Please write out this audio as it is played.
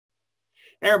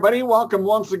Hey everybody, welcome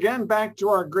once again back to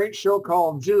our great show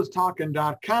called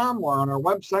jizztalking.com. We're on our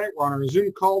website. We're on our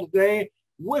Zoom call today.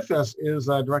 With us is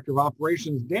Director of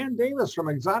Operations Dan Davis from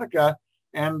Exxxotica,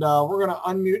 and we're going to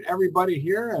unmute everybody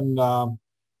here, and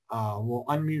we'll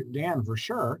unmute Dan for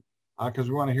sure because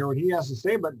we want to hear what he has to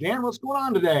say. But Dan, what's going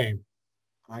on today?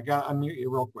 I got to unmute you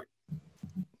real quick.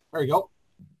 There you go.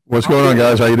 What's going on,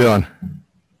 guys? How you doing?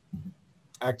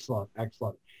 Excellent,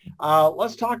 excellent.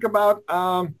 Let's talk about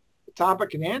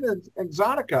topic at hand is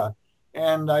Exxxotica.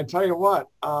 And I tell you what,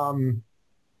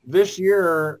 this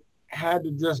year had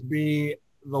to just be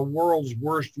the world's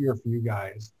worst year for you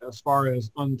guys as far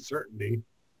as uncertainty.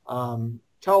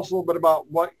 Tell us a little bit about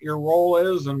what your role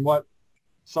is and what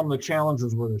some of the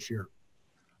challenges were this year.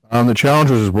 The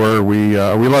challenges were are we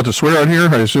allowed to swear on here?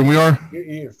 I assume we are.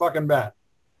 You fucking bet.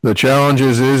 The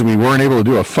challenges is we weren't able to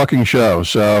do a fucking show.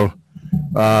 So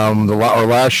our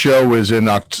last show was in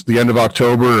the end of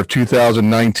October of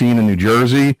 2019 in New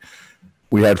Jersey.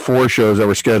 We had 4 shows that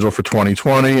were scheduled for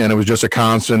 2020, and it was just a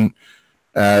constant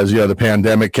as the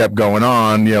pandemic kept going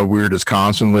on. We were just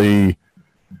constantly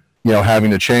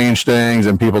having to change things,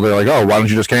 and people, they're like, oh, why don't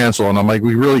you just cancel? And I'm like,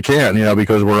 we really can't,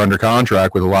 because we're under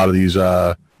contract with a lot of these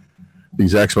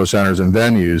expo centers and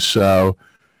venues. So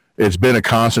it's been a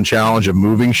constant challenge of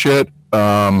moving shit.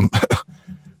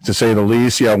 To say the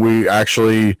least. We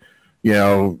actually,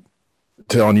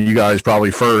 telling you guys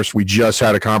probably first, we just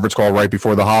had a conference call right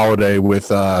before the holiday with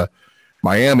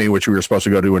Miami, which we were supposed to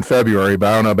go to in February. But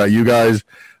I don't know about you guys.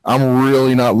 I'm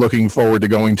really not looking forward to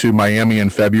going to Miami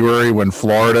in February when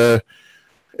Florida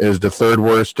is the 3rd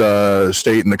worst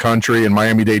state in the country, and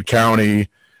Miami-Dade County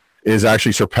is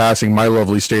actually surpassing my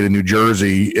lovely state of New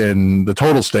Jersey in the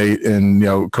total state in,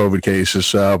 COVID cases.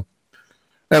 So,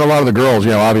 and a lot of the girls,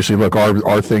 obviously, look,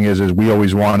 our thing is we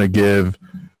always want to give,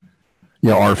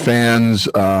 our fans,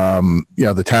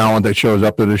 the talent that shows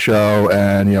up to the show,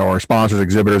 and, our sponsors,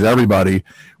 exhibitors, everybody,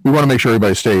 we want to make sure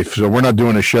everybody's safe. So we're not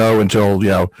doing a show until,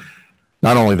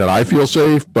 not only that I feel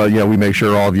safe, but, we make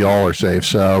sure all of y'all are safe.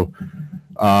 So,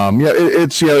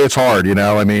 it's hard,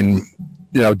 I mean,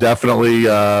 definitely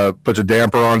puts a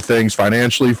damper on things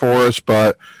financially for us,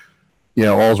 but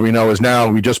all we know is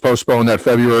now we just postponed that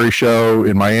February show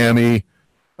in Miami.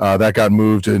 That got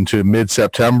moved into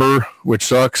mid-September, which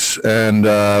sucks. And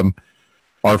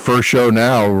our first show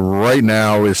right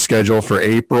now is scheduled for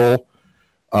April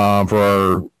for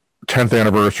our 10th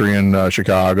anniversary in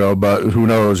Chicago. But who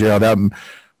knows? That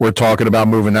we're talking about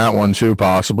moving that one too,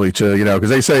 possibly to,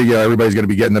 because they say, everybody's going to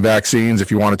be getting the vaccines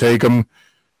if you want to take them,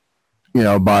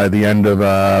 by the end of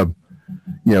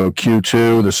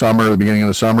Q2, the beginning of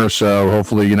the summer. So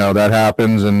hopefully, that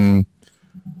happens, and,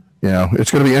 it's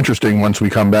going to be interesting once we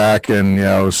come back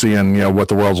and, seeing, what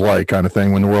the world's like, kind of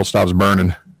thing, when the world stops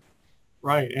burning.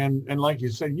 Right. And like you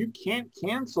said, you can't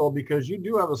cancel because you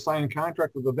do have a signed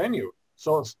contract with the venue.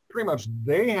 So it's pretty much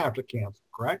they have to cancel,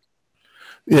 correct?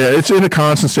 Yeah, it's in a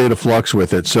constant state of flux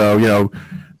with it. So,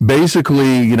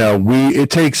 basically, it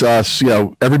takes us,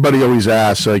 everybody always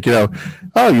asks, like, oh,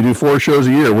 you do 4 shows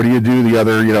a year. What do you do the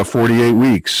other, 48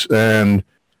 weeks? And,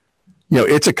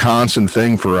 it's a constant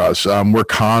thing for us. We're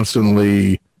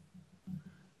constantly,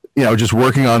 just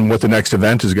working on what the next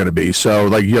event is going to be. So,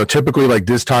 like, typically like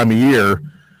this time of year,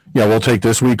 we'll take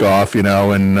this week off, and,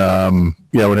 in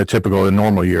a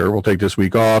normal year, we'll take this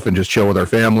week off and just chill with our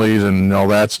families and all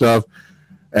that stuff.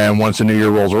 And once the new year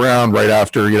rolls around, right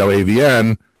after,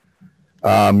 AVN,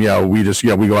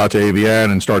 we go out to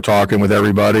AVN and start talking with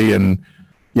everybody, and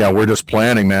we're just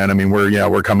planning, man. I mean,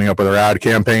 we're coming up with our ad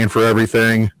campaign for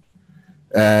everything,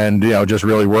 and just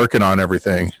really working on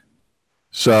everything.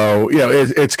 So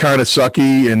it's kind of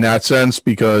sucky in that sense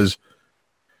because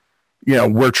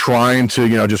we're trying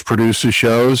to just produce the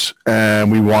shows,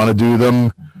 and we want to do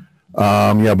them.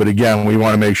 But again, we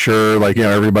want to make sure, like,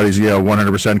 everybody's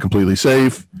 100% completely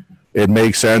safe. It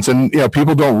makes sense. And,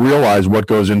 people don't realize what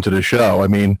goes into the show. I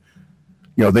mean,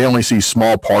 they only see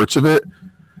small parts of it.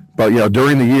 But,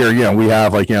 during the year, we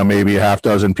have maybe a half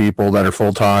dozen people that are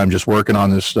full time just working on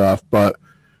this stuff. But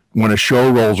when a show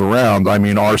rolls around, I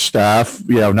mean, our staff,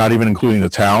 not even including the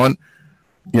talent,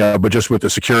 but just with the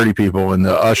security people and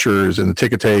the ushers and the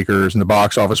ticket takers and the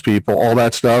box office people, all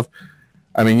that stuff.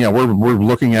 I mean, we're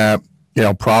looking at,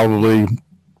 probably,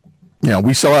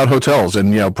 we sell out hotels,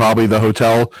 and, probably the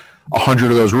hotel,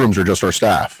 100 of those rooms are just our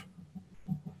staff.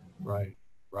 Right.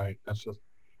 That's just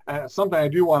something I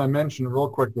do want to mention real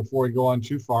quick before we go on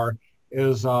too far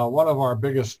is one of our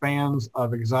biggest fans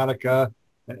of Exxxotica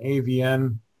and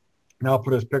AVN. And I'll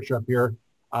put his picture up here.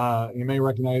 You may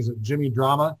recognize it, Jimmy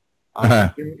Drama.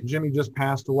 Jimmy just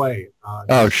passed away.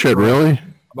 Oh, shit, really?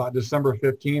 about December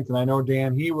 15th. And I know,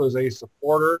 Dan, he was a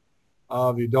supporter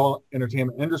of the adult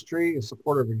entertainment industry, a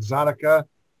supporter of Exxxotica,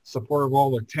 supporter of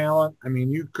all the talent. I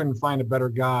mean, you couldn't find a better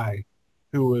guy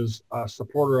who was a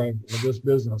supporter of this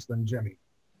business than Jimmy.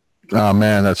 Oh,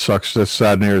 man, that sucks. That's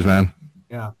sad news, man.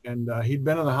 Yeah, and he'd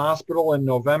been in the hospital in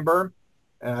November,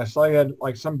 and I saw he had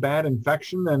like some bad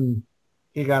infection, and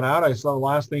he got out. I saw the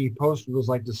last thing he posted was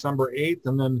like December 8th,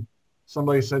 and then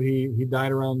somebody said he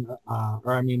died around,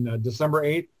 December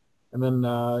 8th, and then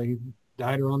he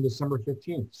died around December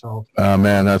 15th. So, oh,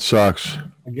 man, that sucks.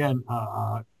 Again,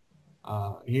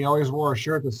 he always wore a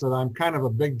shirt that said, "I'm kind of a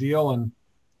big deal," and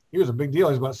he was a big deal.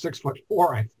 He's about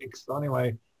 6'4", I think. So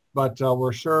anyway, but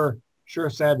we're sure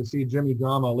sad to see Jimmy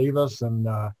Drama leave us, and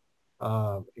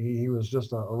he was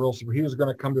just a real super. He was going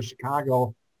to come to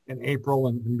Chicago in April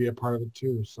and be a part of it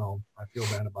too. So I feel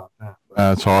bad about that.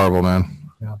 That's horrible, man.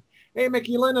 Yeah. Hey,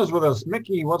 Micky Lynn is with us.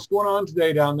 Micky, what's going on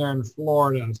today down there in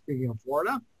Florida? Speaking of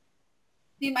Florida.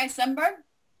 See my sunburn?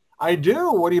 I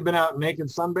do. What, have you been out naked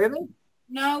sunbathing?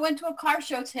 No, I went to a car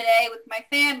show today with my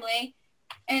family,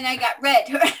 and I got red.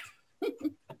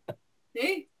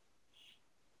 See?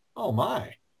 Oh,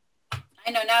 my.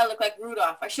 I know, now I look like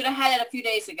Rudolph. I should have had it a few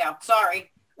days ago.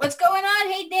 Sorry. What's going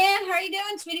on? Hey, Dan, how are you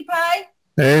doing, sweetie pie?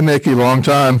 Hey, Micky, long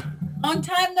time. Long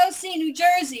time no see, New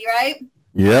Jersey, right?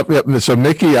 Yep. So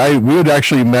Micky, we had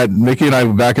actually met, Micky and I,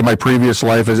 back in my previous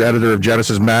life as editor of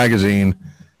Genesis Magazine.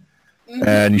 Mm-hmm.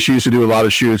 And she used to do a lot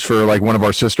of shoots for like one of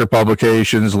our sister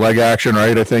publications, Leg Action,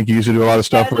 right? I think you used to do a lot of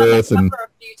stuff with. And a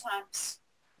few times.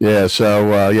 Yeah.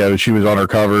 So, she was on our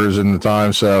covers in the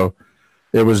time. So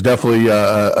it was definitely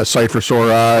a sight for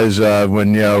sore eyes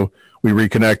when, we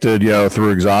reconnected,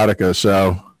 through Exxxotica.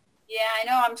 So. Yeah, I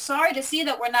know. I'm sorry to see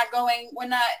that we're not.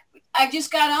 I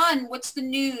just got on. What's the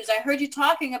news? I heard you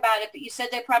talking about it, but you said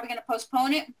they're probably going to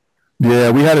postpone it. Yeah,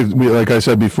 like I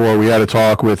said before, we had a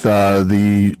talk with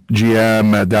the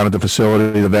GM down at the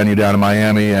facility, the venue down in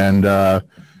Miami, and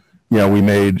we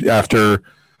made, after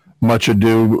much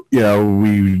ado,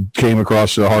 we came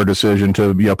across a hard decision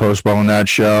to postpone that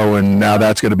show, and now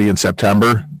that's going to be in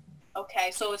September.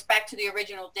 Okay, so it's back to the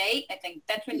original date. I think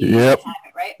that's when you have it,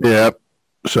 right? Yep.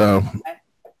 So. Okay.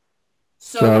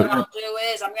 So what I'll do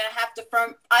is I'm going to have to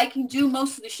I can do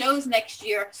most of the shows next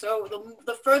year. So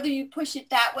the further you push it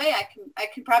that way, I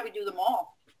can probably do them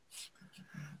all.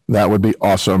 That would be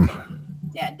awesome.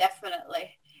 Yeah,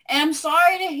 definitely. And I'm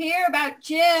sorry to hear about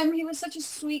Jim. He was such a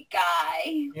sweet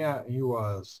guy. Yeah, he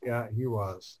was. He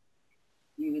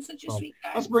was such a sweet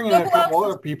guy. Let's bring in a couple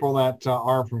other people that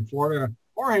are from Florida.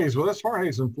 Jorge's with us.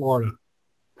 Jorge's in Florida.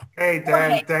 Hey,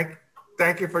 Dan. Okay.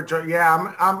 Thank you for joining.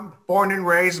 Yeah, I'm born and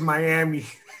raised in Miami.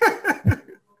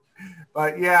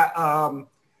 But yeah,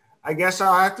 I guess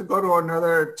I'll have to go to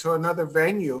another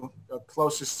venue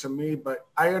closest to me. But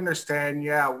I understand.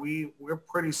 Yeah, we're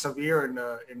pretty severe in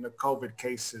the COVID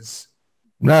cases.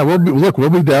 Yeah, we'll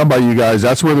be down by you guys.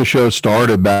 That's where the show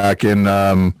started back in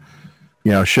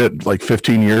like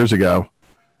 15 years ago.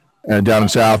 And down in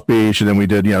South Beach, and then we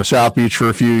did, South Beach for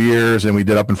a few years, and we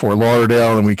did up in Fort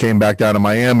Lauderdale, and we came back down to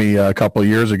Miami a couple of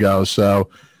years ago.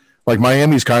 So, like,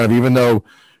 Miami's kind of, even though,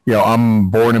 I'm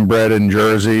born and bred in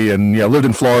Jersey, and lived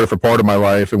in Florida for part of my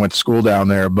life and went to school down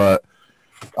there, but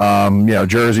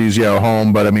Jersey's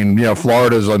home. But I mean,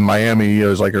 Florida's like Miami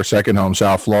is like our second home,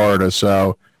 South Florida.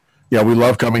 So, we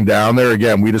love coming down there.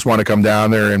 Again, we just want to come down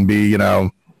there and be,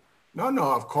 No,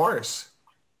 of course.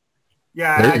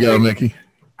 Yeah. There you go, Micky.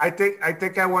 I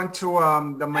think I went to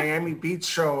the Miami Beach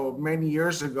show many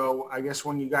years ago. I guess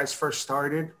when you guys first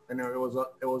started, and it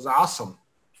was awesome.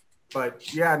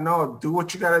 But yeah, no, do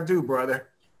what you got to do, brother.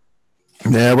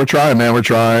 Yeah, we're trying, man. We're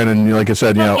trying, and like I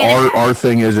said, our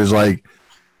thing is like,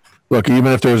 look,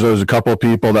 even if there's a couple of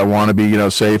people that want to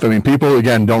be safe. I mean, people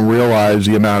again don't realize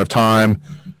the amount of time,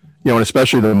 and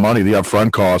especially the money, the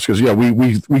upfront costs, because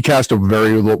we cast a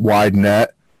very wide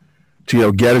net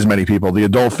to get as many people. The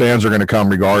adult fans are going to come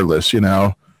regardless,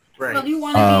 Right. Well, you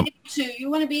want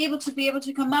to be able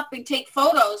to come up and take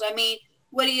photos. I mean,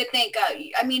 what do you think?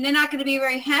 I mean, they're not going to be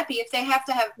very happy if they have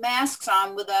to have masks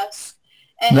on with us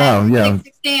and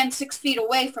stand 6 feet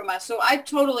away from us. So I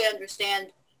totally understand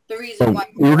the reason why.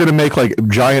 We're going to make like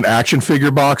giant action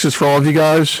figure boxes for all of you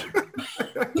guys.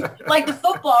 Like the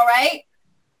football, right?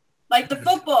 Like the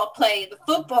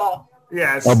football.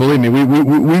 Yes. Oh, believe me,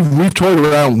 we've toyed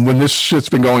around when this shit's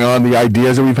been going on. The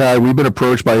ideas that we've had, we've been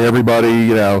approached by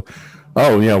everybody. Why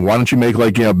don't you make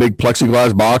like big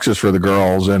plexiglass boxes for the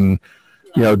girls and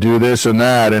do this and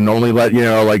that, and only let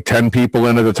like 10 people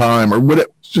in at a time, or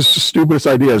just the stupidest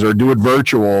ideas, or do it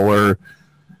virtual, or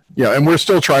and we're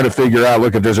still trying to figure out.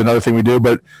 Look, if there's another thing we do,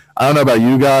 but I don't know about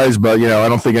you guys, but I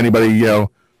don't think anybody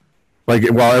like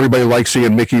while everybody likes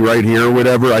seeing Micky right here or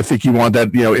whatever, I think you want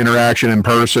that, you know, interaction in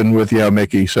person with, you know,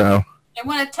 Micky. So I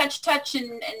want to touch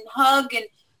and hug and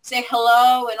say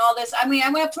hello and all this. I mean, I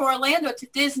went up to Orlando to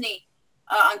Disney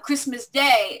on Christmas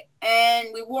Day, and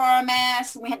we wore our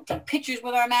masks, and we had to take pictures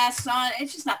with our masks on.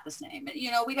 It's just not the same.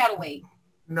 You know, we got to wait.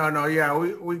 No, yeah,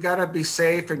 we got to be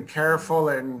safe and careful,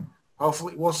 and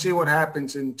hopefully we'll see what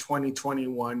happens in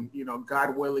 2021. You know,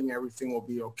 God willing, everything will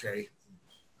be okay.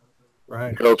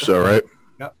 Right. I hope so, right?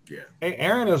 Yep. Yeah. Hey,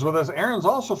 Aaron is with us. Aaron's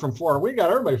also from Florida. We got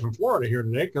everybody from Florida here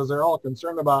today because they're all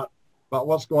concerned about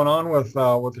what's going on with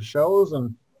the shows.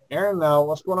 And Aaron,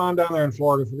 what's going on down there in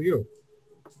Florida for you?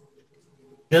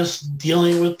 Just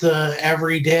dealing with the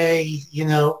everyday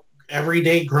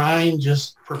grind,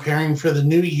 just preparing for the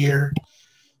new year.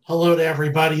 Hello to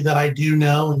everybody that I do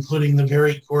know, including the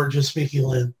very gorgeous Micky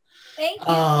Lynn. Thank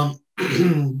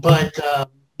you. But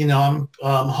I'm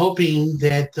hoping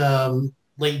that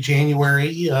late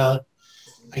January I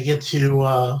get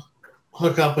to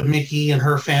hook up with Micky and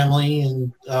her family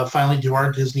and finally do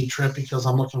our Disney trip because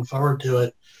I'm looking forward to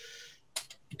it.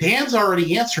 Dan's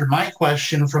already answered my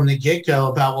question from the get-go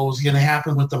about what was going to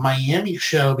happen with the Miami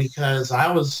show because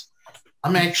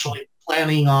I'm actually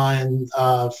planning on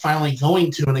finally going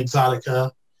to an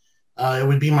Exxxotica. It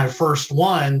would be my first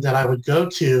one that I would go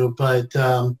to, but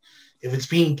if it's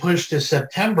being pushed to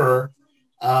September,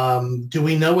 do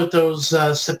we know what those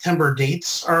September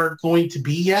dates are going to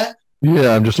be yet?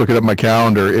 Yeah, I'm just looking at my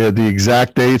calendar. The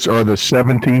exact dates are the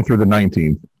 17th or the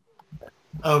 19th.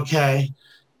 Okay.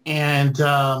 And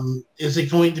is it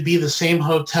going to be the same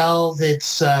hotel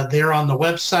that's there on the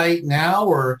website now,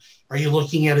 or are you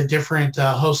looking at a different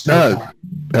host hotel?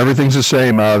 Everything's the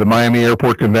same. The Miami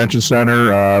Airport Convention Center.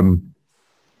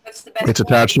 That's the best. It's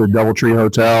attached to a DoubleTree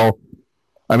hotel.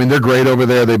 I mean, they're great over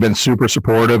there. They've been super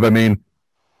supportive. I mean,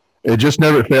 it just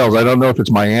never fails. I don't know if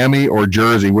it's Miami or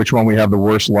Jersey, which one we have the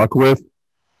worst luck with.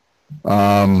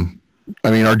 I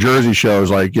mean, our Jersey show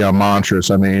is like, monstrous.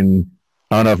 I mean,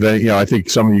 I don't know if they, I think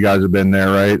some of you guys have been there,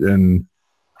 right? And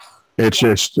it's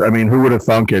just, I mean, who would have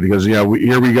thunk it? Because, here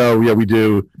we go. Yeah, we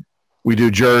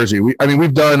do Jersey.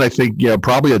 We've done, I think,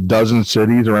 probably a dozen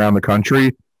cities around the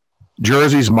country.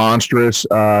 Jersey's monstrous.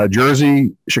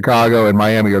 Jersey, Chicago, and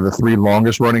Miami are the three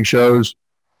longest running shows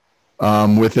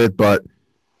with it. But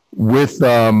with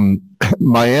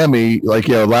Miami, like,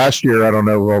 last year, I don't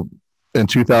know, well, in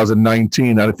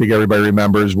 2019, I think everybody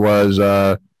remembers was,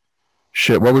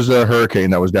 what was the hurricane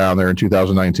that was down there in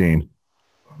 2019?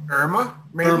 Irma?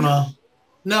 Maybe? Irma.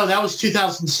 No, that was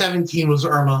 2017 was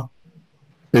Irma.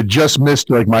 It just missed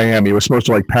like Miami. It was supposed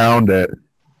to like pound it.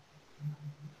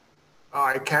 Oh,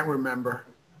 I can't remember.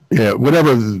 Yeah,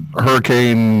 whatever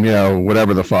hurricane,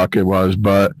 whatever the fuck it was.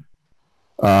 But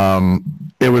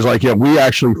it was like, we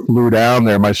actually flew down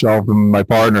there, myself and my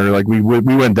partner. Like we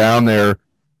went down there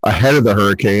ahead of the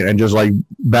hurricane and just like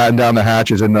battened down the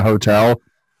hatches in the hotel.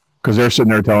 Because they're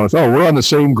sitting there telling us, oh, we're on the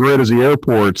same grid as the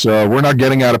airports. We're not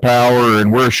getting out of power,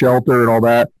 and we're a shelter and all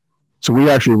that. So we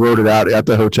actually wrote it out at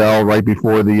the hotel right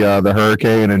before the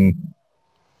hurricane, and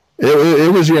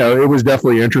it was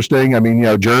definitely interesting. I mean,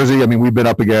 Jersey. I mean, we've been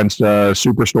up against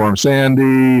Superstorm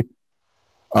Sandy,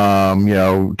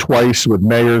 twice with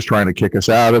mayors trying to kick us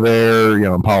out of there,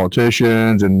 and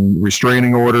politicians and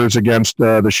restraining orders against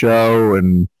the show,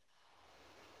 and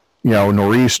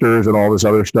nor'easters and all this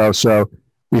other stuff. So.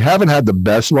 We haven't had the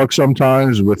best luck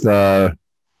sometimes with natural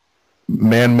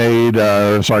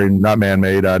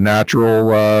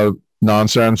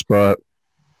nonsense, but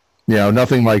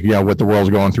nothing like what the world's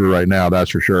going through right now.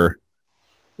 That's for sure.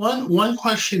 One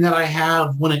question that I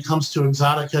have when it comes to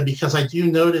Exxxotica, because I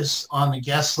do notice on the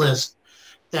guest list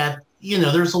that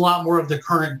there's a lot more of the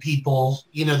current people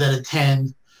that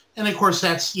attend, and of course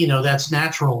that's that's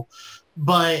natural.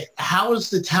 But how is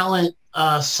the talent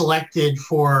selected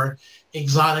for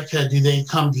Exxxotica? Do they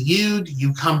come to you? Do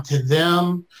you come to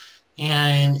them?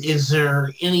 And is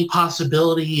there any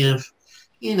possibility if,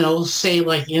 say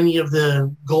like any of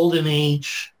the golden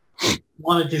age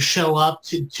wanted to show up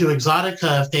to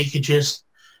Exxxotica, if they could just,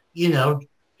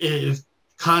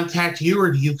 contact you,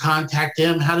 or do you contact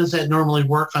them? How does that normally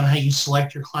work on how you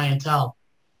select your clientele,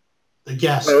 the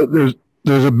guests?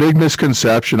 There's a big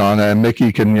misconception on that, and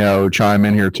Micky can, chime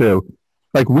in here too.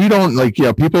 Like, we don't,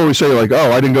 people always say, like,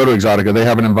 oh, I didn't go to Exxxotica. They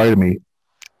haven't invited me.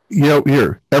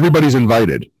 Here, everybody's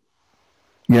invited.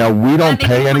 We don't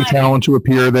pay any talent to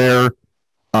appear there.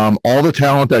 All the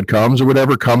talent that comes or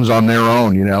whatever comes on their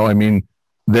own, I mean,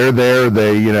 they're there.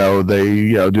 They do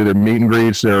their meet and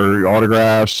greets, their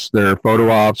autographs, their photo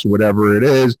ops, whatever it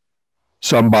is.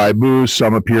 Some buy booths,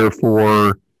 some appear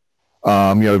for,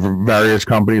 various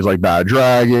companies like Bad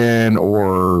Dragon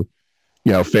or,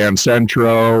 Fan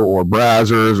Centro or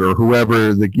Brazzers or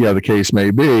whoever the case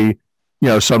may be,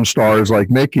 some stars like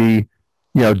Micky,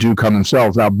 do come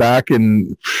themselves. Now back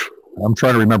in, I'm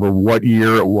trying to remember what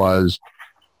year it was,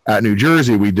 at New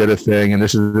Jersey, we did a thing, and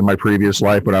this is in my previous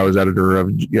life when I was editor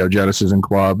of Genesis and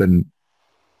Club, and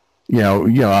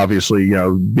obviously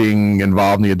being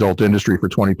involved in the adult industry for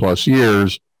 20 plus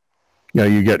years,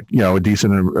 you get a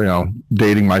decent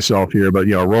dating myself here, but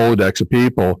a Rolodex of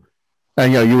people,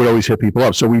 and you would always hit people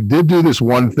up. So we did do this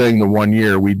one thing the one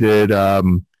year we did.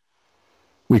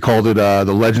 We called it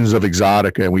the Legends of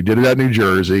Exxxotica, and we did it at New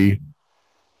Jersey.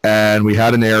 And we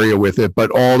had an area with it, but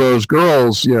all those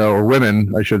girls, or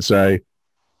women, I should say,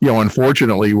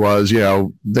 unfortunately was,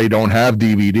 they don't have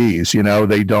DVDs,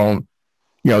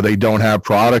 they don't have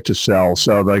product to sell.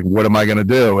 So like, what am I going to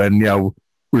do? And,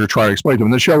 we were trying to explain to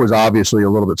them. The show was obviously a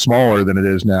little bit smaller than it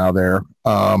is now there.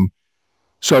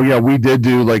 So we did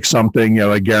do like something,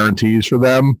 like guarantees for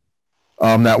them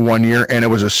that one year. And it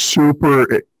was a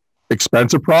super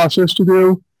expensive process to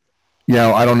do.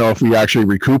 I don't know if we actually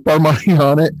recoup our money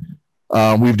on it.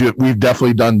 We've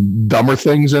definitely done dumber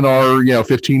things in our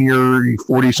 15-year,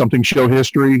 40-something show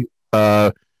history.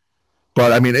 But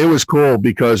I mean, it was cool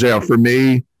because for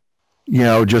me,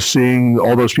 just seeing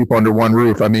all those people under one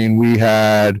roof. I mean, we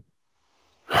had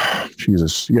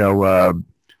Jesus,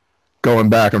 going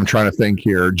back, I'm trying to think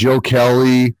here. Jill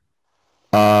Kelly,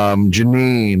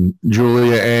 Janine,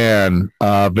 Julia Ann,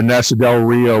 Vanessa Del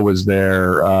Rio was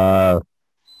there. I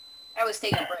was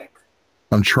taking a break.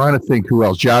 I'm trying to think who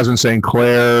else. Jasmine St.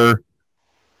 Clair.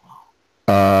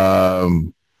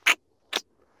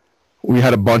 We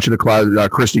had a bunch of the class.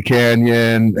 Christy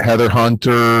Canyon, Heather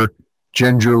Hunter,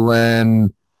 Ginger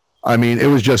Lynn. I mean, it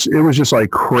was just like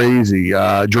crazy.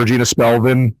 Georgina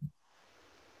Spelvin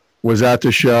was at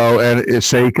the show, and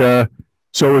Iseka.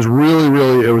 So it was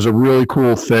it was a really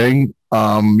cool thing.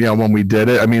 When we did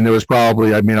it, I mean, there was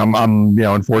probably, I'm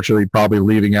unfortunately probably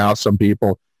leaving out some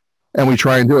people. And we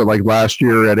try and do it. Like last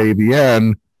year at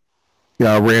AVN,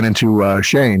 I ran into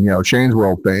Shane, Shane's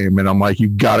World Fame. And I'm like, you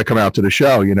got to come out to the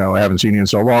show. I haven't seen you in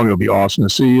so long. It'll be awesome to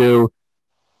see you.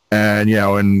 And,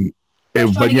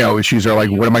 she's there like,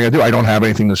 what am I going to do? I don't have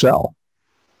anything to sell.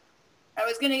 I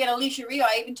was going to get Alicia Rio.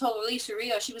 I even told Alicia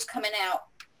Rio she was coming out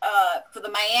for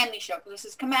the Miami show. Because this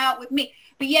is come out with me.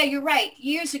 But yeah, you're right.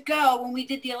 Years ago when we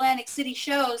did the Atlantic City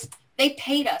shows, they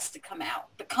paid us to come out,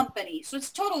 the company. So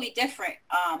it's totally different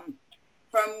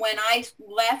from when I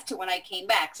left to when I came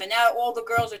back. So now all the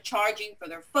girls are charging for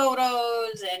their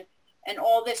photos and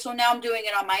all this. So now I'm doing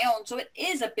it on my own. So it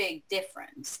is a big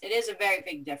difference. It is a very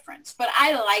big difference. But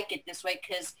I like it this way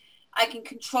because I can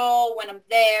control when I'm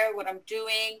there, what I'm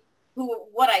doing,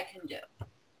 what I can do.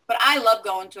 But I love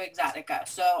going to Exxxotica.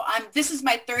 So this is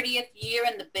my 30th year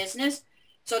in the business.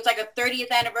 So it's like a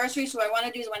 30th anniversary. So what I want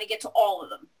to do is I want to get to all of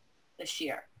them this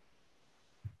year.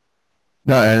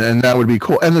 No, and that would be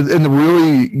cool. And the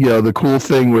really, the cool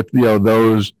thing with,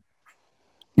 those,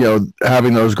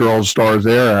 having those girls stars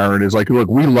there, Aaron, is like, look,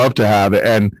 we love to have it.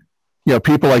 And,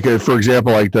 people like, for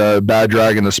example, like the Bad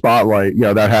Dragon, the Spotlight,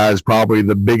 that has probably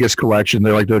the biggest collection.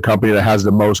 They're like the company that has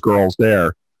the most girls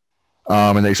there.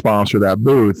 And they sponsor that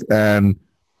booth. And,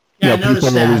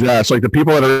 people always ask, like the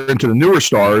people that are into the newer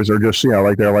stars are just,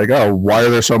 like, they're like, oh, why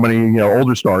are there so many,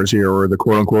 older stars here, or the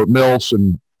quote unquote MILFs?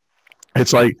 And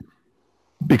it's like,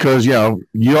 because,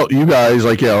 you guys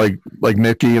like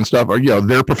Micky and stuff are,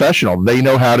 they're professional. They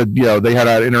know how to, they had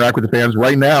to interact with the fans.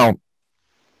 Right now,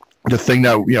 the thing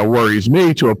that, worries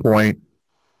me to a point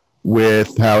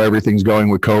with how everything's going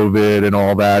with COVID and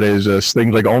all that is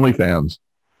things like OnlyFans.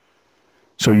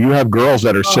 So you have girls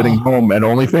that are sitting home at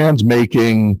OnlyFans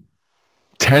making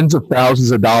tens of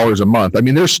thousands of dollars a month. I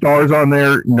mean, there's stars on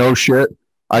there. No shit.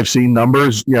 I've seen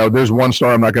numbers. There's one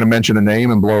star, I'm not going to mention a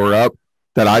name and blow her up,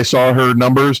 that I saw her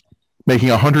numbers making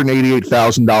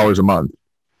 $188,000 a month.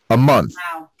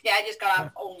 Wow. Yeah, I just got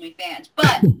off OnlyFans.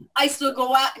 But I still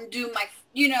go out and do my,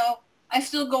 I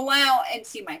still go out and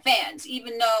see my fans,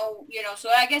 even though, so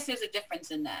I guess there's a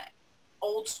difference in that.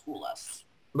 Old school us.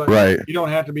 But right. You don't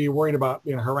have to be worried about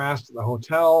being harassed at the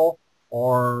hotel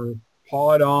or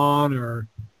pawed on or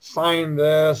sign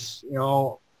this,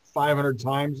 500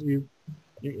 times. You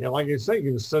like you say,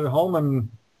 you can sit at home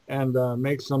and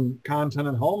make some content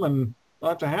at home and not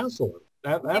have to hassle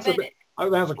it. That's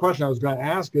a question I was going to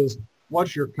ask is,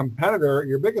 what's your competitor?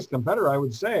 Your biggest competitor, I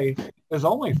would say, is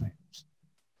OnlyFans.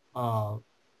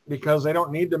 Because they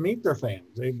don't need to meet their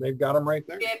fans. They've got them right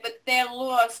there. Yeah, but they're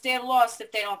lost. They're lost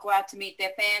if they don't go out to meet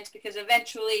their fans, because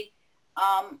eventually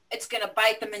it's going to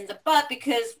bite them in the butt,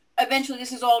 because eventually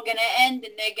this is all going to end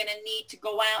and they're going to need to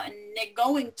go out and they're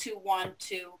going to want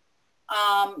to,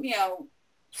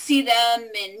 see them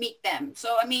and meet them.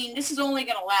 So, I mean, this is only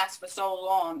going to last for so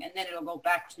long, and then it'll go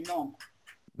back to normal.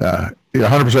 Yeah,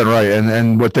 100% right.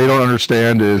 And what they don't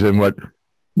understand is, and what,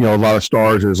 a lot of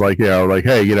stars is like,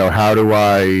 hey, how do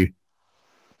I,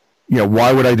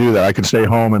 why would I do that? I can stay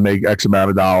home and make X amount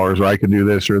of dollars, or I can do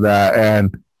this or that.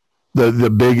 And the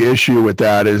big issue with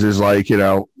that is like,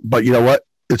 but you know what?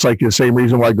 It's like the same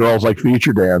reason why girls like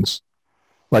feature dance.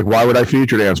 Like, why would I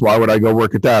feature dance? Why would I go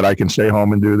work at that? I can stay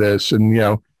home and do this. And,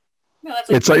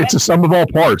 it's like, it's a sum of all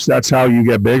parts. That's how you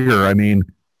get bigger. I mean,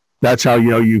 that's how,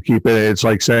 you keep it. It's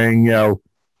like saying,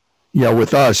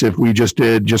 with us, if we just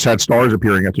had stars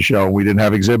appearing at the show, we didn't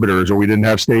have exhibitors, or we didn't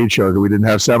have stage shows, or we didn't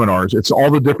have seminars. It's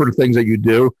all the different things that you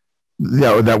do,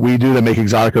 that we do that make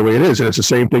Exxxotica the way it is. And it's the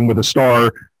same thing with a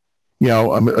star.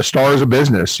 A star is a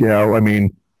business, I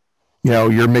mean,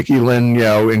 you're Micky, Lynn,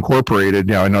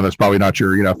 Incorporated. I know that's probably not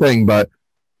your, thing, but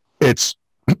it's,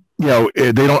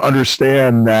 they don't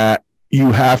understand that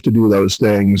you have to do those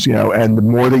things, and the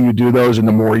more that you do those and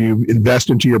the more you invest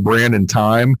into your brand and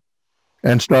time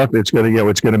and stuff, it's going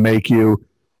to make you,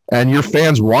 and your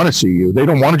fans want to see you. They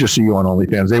don't want to just see you on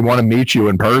OnlyFans. They want to meet you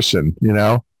in person,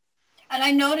 And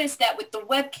I noticed that with the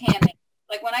webcamming,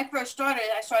 like when I first started,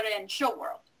 I started in Show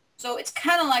World. So it's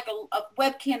kind of like a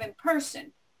webcam in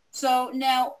person. So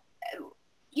now,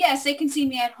 yes, they can see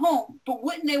me at home, but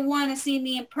wouldn't they want to see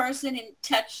me in person and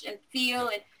touch and feel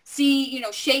and see,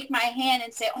 shake my hand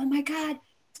and say, oh my God,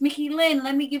 it's Micky Lynn,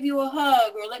 let me give you a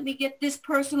hug, or let me get this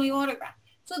personally autographed.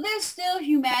 So there's still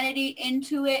humanity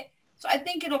into it. So I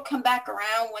think it'll come back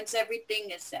around once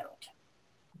everything is settled.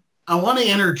 I want to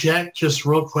interject just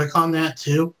real quick on that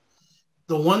too.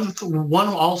 The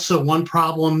one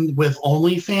problem with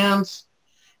OnlyFans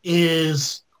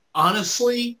is,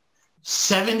 honestly,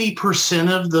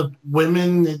 70% of the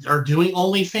women that are doing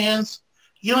OnlyFans,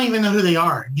 you don't even know who they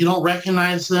are. You don't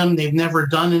recognize them. They've never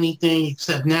done anything,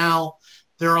 except now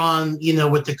they're on,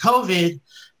 with the COVID.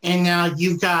 And now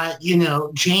you've got,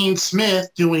 Jane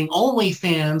Smith doing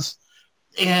OnlyFans,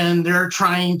 and they're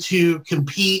trying to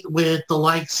compete with the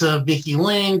likes of Micky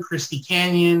Lynn, Christy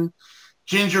Canyon,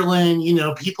 Ginger Lynn,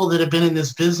 people that have been in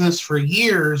this business for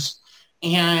years.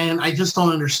 And I just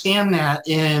don't understand that.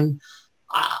 And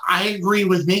I agree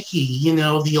with Micky,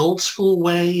 the old school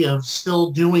way of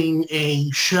still doing a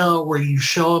show where you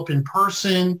show up in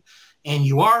person and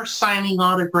you are signing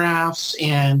autographs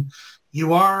and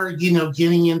you are,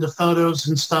 getting into photos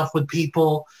and stuff with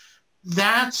people.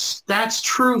 That's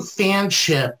true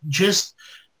fanship. Just,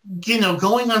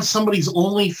 going on somebody's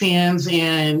OnlyFans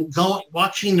and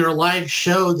watching their live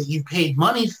show that you paid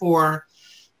money for.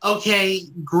 Okay,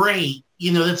 great.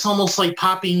 That's almost like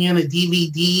popping in a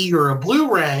DVD or a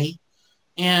Blu-ray.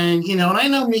 And, and I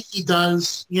know Micky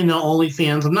does,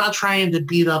 OnlyFans. I'm not trying to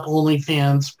beat up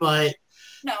OnlyFans, but,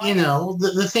 no,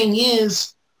 the thing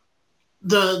is,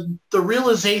 the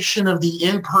realization of the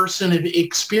in-person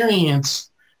experience,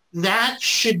 that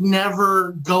should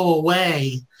never go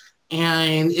away.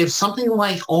 And if something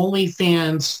like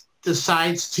OnlyFans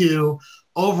decides to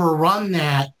overrun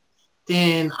that,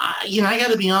 then, I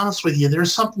got to be honest with you,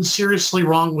 there's something seriously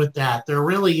wrong with that. There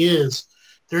really is.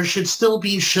 There should still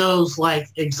be shows like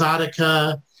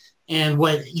Exxxotica and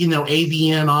what,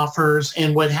 AVN offers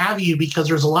and what have you, because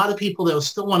there's a lot of people that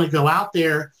still want to go out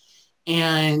there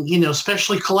and,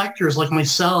 especially collectors like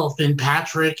myself and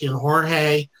Patrick and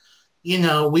Jorge,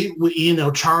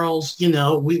 we Charles,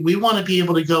 we want to be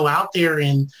able to go out there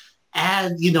and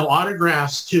add,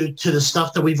 autographs to the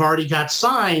stuff that we've already got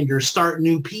signed, or start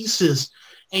new pieces.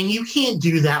 And you can't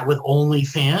do that with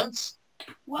OnlyFans.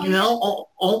 Well,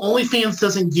 OnlyFans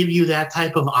doesn't give you that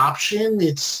type of option.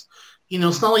 It's,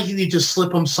 it's not like you just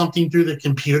slip them something through the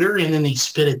computer and then they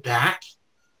spit it back.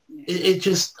 It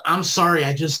just, I'm sorry.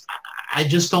 I just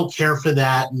don't care for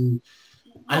that. And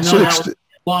I know that was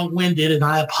long-winded, and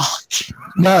I apologize.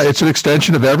 No, it's an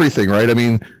extension of everything, right? I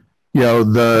mean,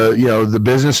 the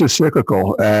business is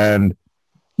cyclical, and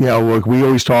like we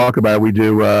always talk about, we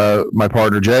do, my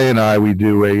partner Jay and I, we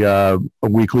do a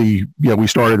weekly, we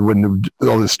started when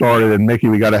all this started, and Micky,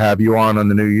 we got to have you on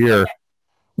the new year.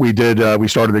 We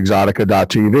started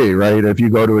Exxxotica.tv, right? If you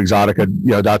go to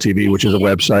Exxxotica.tv, which is a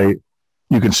website,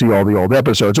 you can see all the old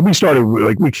episodes. And we started,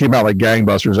 we came out like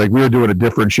gangbusters. Like, we were doing a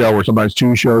different show, or sometimes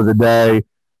 2 shows a day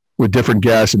with different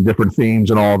guests and different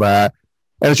themes and all that.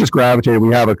 And it's just gravitated.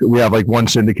 We have like one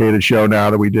syndicated show now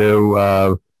that we do,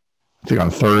 I think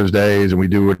on Thursdays, and we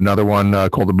do another one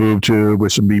called The Boob Tube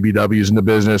with some BBWs in the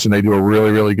business, and they do a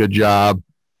really, really good job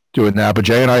doing that. But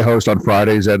Jay and I host on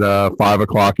Fridays at 5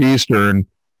 o'clock Eastern,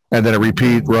 and then a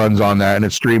repeat runs on that, and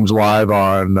it streams live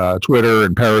on Twitter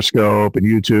and Periscope and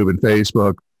YouTube and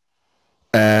Facebook.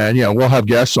 And, we'll have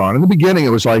guests on. In the beginning, it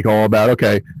was like all about,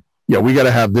 okay, we got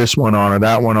to have this one on or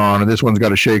that one on, and this one's got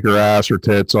to shake her ass or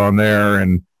tits on there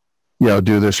and,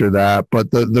 do this or that.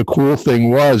 But the cool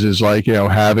thing is like,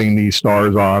 having these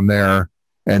stars on there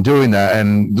and doing that.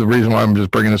 And the reason why I'm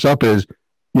just bringing this up is,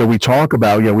 we talk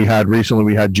about, we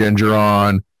had Ginger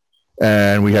on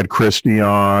and we had Christy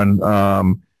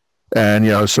on,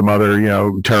 and, some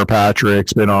other, Tara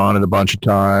Patrick's been on it a bunch of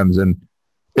times. And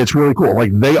it's really cool.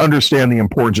 Like, they understand the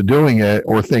importance of doing it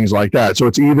or things like that. So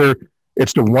it's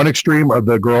the one extreme of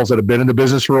the girls that have been in the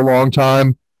business for a long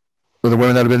time, or the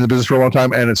women that have been in the business for a long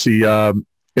time. And it's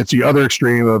the other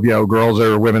extreme of, girls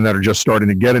or women that are just starting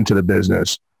to get into the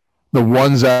business. The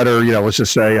ones that are, let's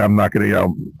just say, I'm not going to,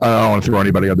 I don't want to throw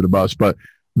anybody under the bus, but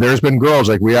there's been girls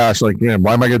like we asked, like,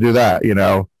 why am I going to do that?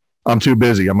 I'm too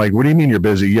busy. I'm like, what do you mean you're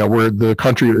busy? We're the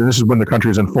country. And this is when the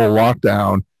country is in full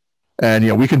lockdown.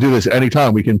 And, we can do this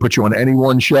anytime. We can put you on any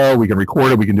one show. We can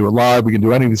record it. We can do it live. We can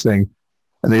do anything.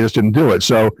 And they just didn't do it.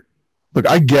 So, look,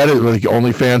 I get it. Like,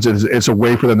 OnlyFans it's a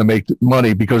way for them to make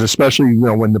money because, especially,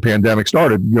 when the pandemic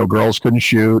started, girls couldn't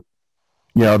shoot.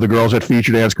 The girls that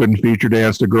feature dance couldn't feature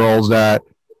dance. The girls that,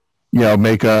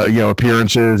 make,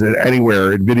 appearances at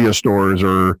anywhere at video stores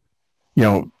or,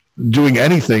 doing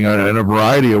anything in a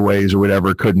variety of ways or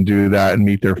whatever couldn't do that and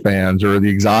meet their fans, or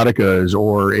the Exxxoticas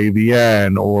or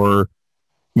AVN or,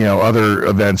 other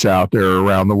events out there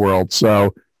around the world.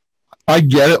 So I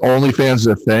get it. OnlyFans is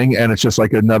a thing, and it's just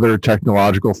like another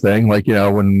technological thing. Like,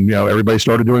 when, everybody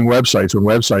started doing websites, when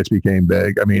websites became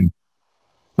big. I mean,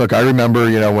 look, I remember,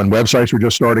 when websites were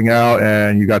just starting out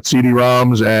and you got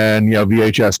CD-ROMs and,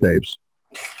 VHS tapes.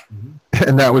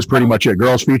 And that was pretty much it.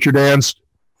 Girls feature danced.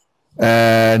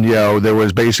 And, there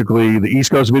was basically the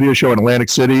East Coast video show in Atlantic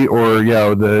City, or,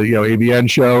 the, AVN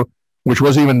show, which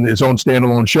wasn't even its own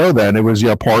standalone show then. It was,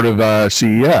 part of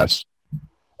CES.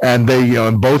 And they,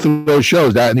 in both of those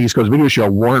shows, that and the East Coast video show,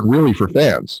 weren't really for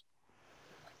fans.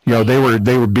 They were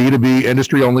B2B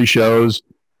industry only shows.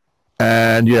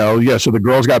 And, so the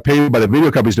girls got paid by the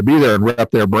video companies to be there and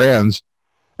rep their brands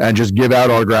and just give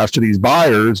out autographs to these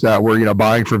buyers that were,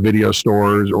 buying for video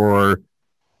stores or,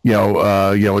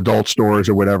 adult stores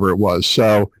or whatever it was.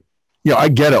 So, I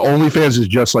get it. OnlyFans is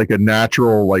just like a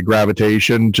natural, like,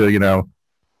 gravitation to,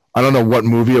 I don't know what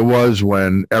movie it was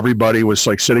when everybody was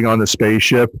like sitting on the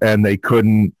spaceship and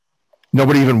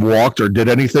nobody even walked or did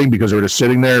anything because they were just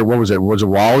sitting there. What was it? Was it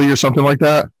WALL-E or something like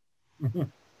that?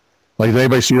 Like, did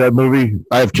anybody see that movie?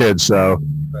 I have kids, so.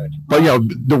 Right. But,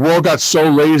 the world got so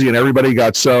lazy and everybody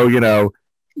got so,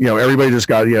 everybody just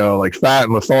got, like, fat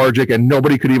and lethargic and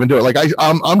nobody could even do it. Like,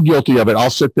 I'm guilty of it. I'll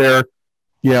sit there,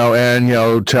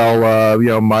 and,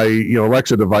 tell, my,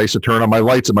 Alexa device to turn on my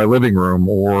lights in my living room,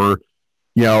 or,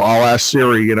 I'll ask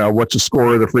Siri, what's the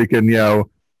score of the freaking,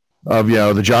 of,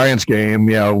 the Giants game,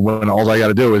 when all I got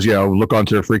to do is, look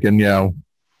onto the freaking,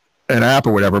 an app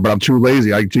or whatever, but I'm too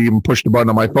lazy. I to even push the button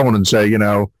on my phone and say,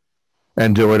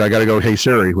 and do it. I got to go, hey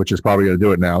Siri, which is probably going to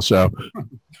do it now. So,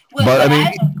 well, but I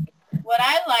mean, what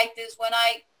I liked is when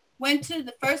I went to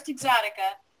the first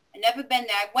Exxxotica, I'd never been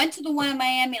there. I went to the one in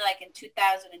Miami like in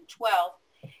 2012.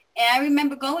 And I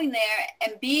remember going there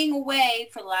and being away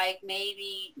for like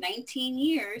maybe 19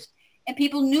 years, and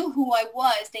people knew who I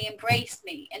was. They embraced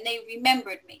me and they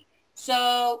remembered me.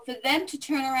 So for them to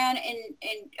turn around and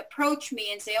approach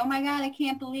me and say, oh my God, I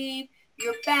can't believe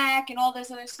you're back and all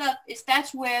this other stuff,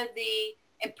 that's where the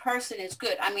in person is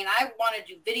good. I mean, I want to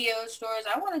do video stores.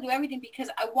 I want to do everything because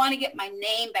I want to get my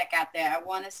name back out there. I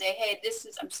want to say, hey,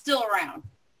 I'm still around.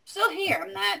 Still here.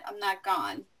 I'm not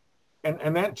gone.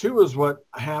 And that too is what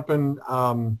happened.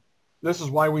 This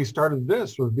is why we started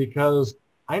this, was because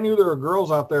I knew there were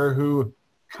girls out there who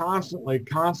constantly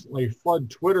flood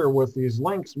Twitter with these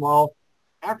links. Well,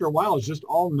 after a while, it's just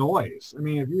all noise. I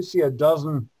mean, if you see a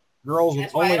dozen girls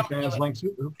with OnlyFans links,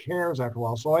 who cares after a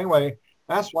while? So anyway,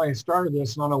 that's why I started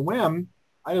this. And on a whim,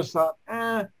 I just thought,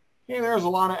 hey, there's a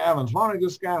lot of Evans. Why don't I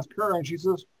just ask her? And she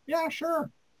says, yeah, sure.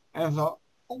 And I thought,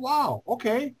 oh, wow,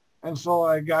 okay. And so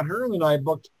I got her, and then I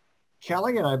booked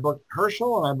Kelly, and I booked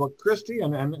Herschel, and I booked Christy,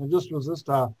 and it just was just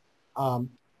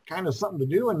kind of something to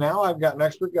do. And now I've got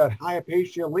next week, got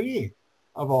Hypatia Lee,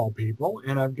 of all people.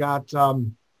 And I've got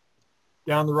down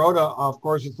the road, of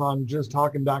course, it's on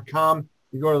jizztalking.com.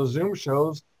 You go to the Zoom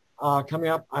shows. Coming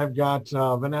up, I've got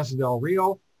Vanessa Del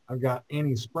Rio. I've got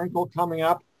Annie Sprinkle coming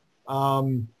up,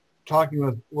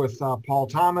 talking with Paul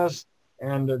Thomas.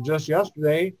 And just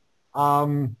yesterday,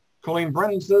 Colleen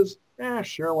Brennan says,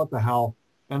 sure, what the hell.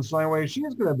 And so anyway,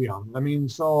 she's going to be on. I mean,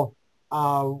 so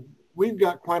we've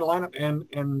got quite a lineup,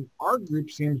 and our group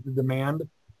seems to demand,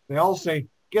 they all say,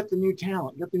 get the new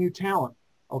talent, get the new talent.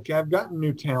 Okay, I've gotten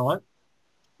new talent.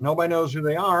 Nobody knows who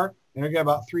they are. And we got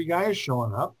about 3 guys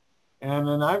showing up. And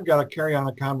then I've got to carry on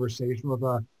a conversation with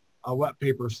a wet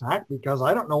paper sack because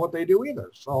I don't know what they do either.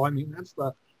 So, I mean, that's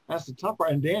the tough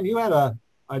part. And Dan, you had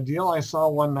a deal I saw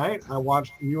one night. I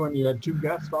watched you and you had 2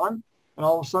 guests on. And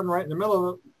all of a sudden, right in the middle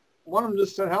of it, one of them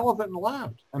just said hell with it and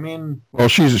laughed. I mean. Well,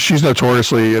 she's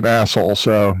notoriously an asshole.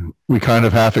 So we kind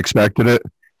of half expected it.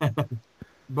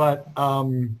 But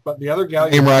the other gal.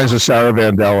 Name rhymes with Sarah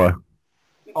Vandella.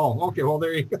 Oh, okay. Well,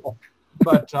 there you go.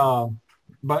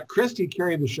 But Christy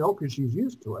carried the show because she's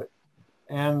used to it.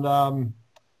 And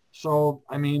so,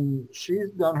 I mean, she's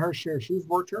done her share. She's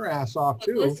worked her ass off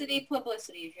too. Publicity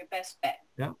is your best bet.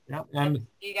 Yeah. And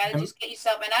you got to just get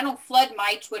yourself, and I don't flood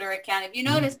my Twitter account. If you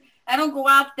notice, I don't go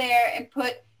out there and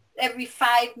put every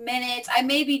 5 minutes. I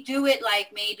maybe do it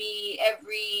like maybe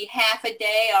every half a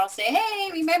day. I'll say,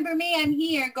 hey, remember me? I'm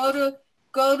here. Go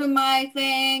to my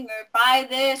thing or buy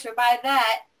this or buy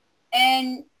that.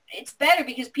 And it's better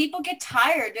because people get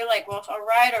tired. They're like, well, all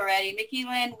right already. Micky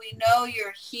Lynn, we know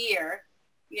you're here.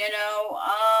 You know,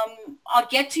 I'll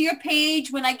get to your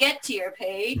page when I get to your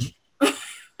page.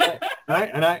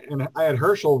 and I had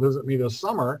Herschel visit me this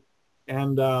summer.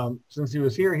 And since he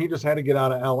was here, he just had to get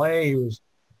out of LA. He was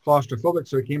claustrophobic,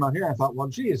 so he came out here. I thought, well,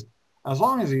 geez, as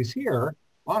long as he's here,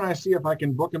 why don't I see if I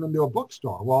can book him into a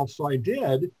bookstore? Well, so I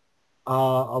did.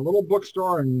 A little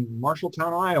bookstore in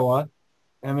Marshalltown, Iowa.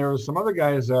 And there was some other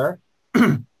guys there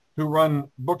who run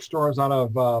bookstores out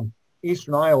of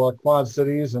Eastern Iowa, Quad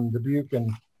Cities and Dubuque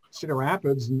and Cedar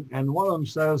Rapids. And one of them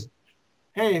says,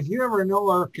 hey, if you ever know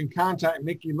or can contact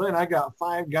Micky Lynn, I got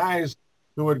 5 guys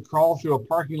who would crawl through a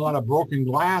parking lot of broken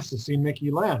glass to see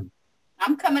Micky Lynn.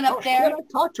 I'm coming up there. Shit,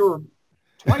 I talk to her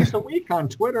twice a week on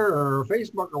Twitter or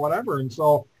Facebook or whatever. And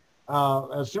so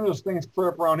as soon as things clear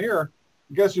up around here,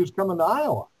 guess who's coming to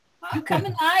Iowa? I'm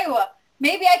coming to Iowa.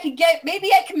 Maybe I can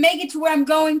make it to where I'm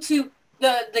going to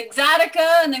the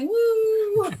Exxxotica and then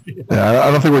woo. Yeah,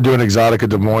 I don't think we're doing Exxxotica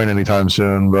Des Moines anytime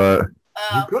soon, but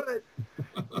you could.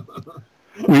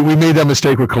 we made that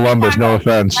mistake with Columbus. Chicago, no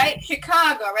offense. Right,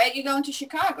 Chicago, right? You're going to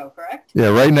Chicago, correct? Yeah,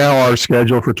 right now our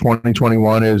schedule for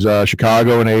 2021 is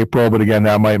Chicago in April, but again,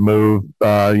 that might move.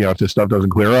 If this stuff doesn't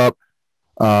clear up.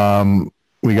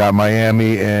 We got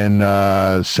Miami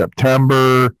in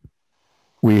September.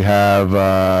 We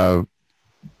have.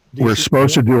 We're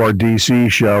supposed to do our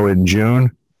DC show in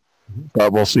June,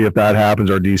 but we'll see if that happens,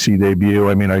 our DC debut.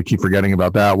 I mean, I keep forgetting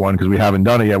about that one because we haven't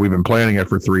done it yet. We've been planning it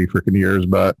for 3 freaking years,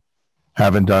 but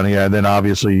haven't done it yet. And then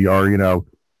obviously our,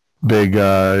 big,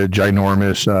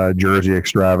 ginormous Jersey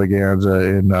extravaganza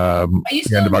in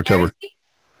the end of October.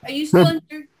 Are you still in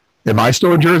Jersey? Am I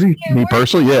still in Jersey? Me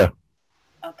personally? Yeah.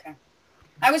 Okay.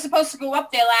 I was supposed to go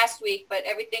up there last week, but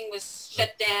everything was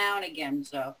shut down again.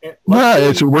 So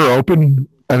we're open.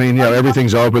 I mean,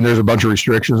 everything's open. There's a bunch of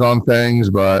restrictions on things,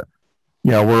 but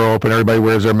we're open. Everybody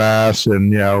wears their masks,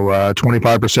 and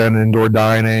 25% indoor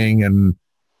dining, and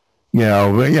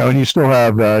and you still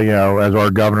have as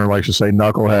our governor likes to say,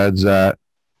 knuckleheads that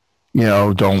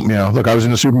don't look. I was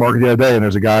in the supermarket the other day, and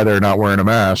there's a guy there not wearing a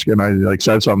mask, and I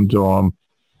said something to him.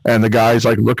 And the guy's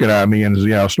like looking at me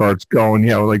and, starts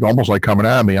going, almost like coming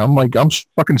at me. I'm like, I'm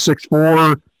fucking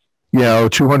 6'4",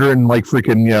 200 and like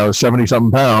freaking, 70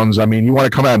 something pounds. I mean, you want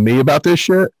to come at me about this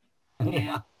shit?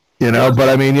 Yeah. But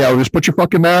I mean, just put your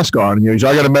fucking mask on. I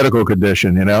got a medical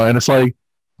condition, and it's like,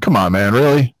 come on, man,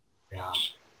 really? Yeah.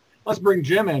 Let's bring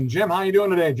Jim in. Jim, how you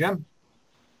doing today, Jim?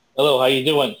 Hello, how you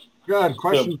doing? Good.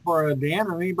 Question for Dan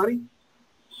or anybody?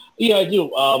 Yeah, I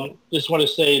do. Just want to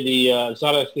say the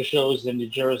Exxxotica shows in New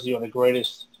Jersey are the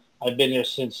greatest. I've been there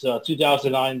since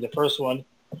 2009, the first one.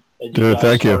 Dude,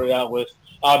 thank you. Started out with.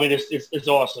 I mean, it's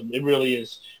awesome. It really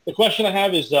is. The question I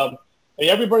have is,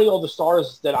 everybody, all the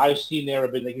stars that I've seen there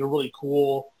have been like, you're really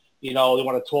cool. They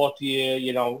want to talk to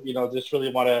you. Just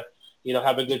really want to,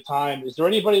 have a good time. Is there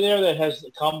anybody there that has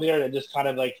come there that just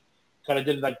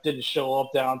didn't show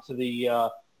up down to the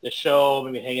show,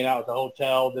 maybe hanging out at the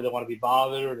hotel, didn't want to be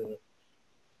bothered? Or?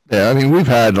 Yeah, I mean, we've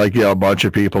had a bunch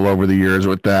of people over the years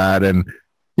with that, and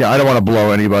I don't want to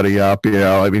blow anybody up.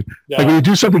 I mean, like when you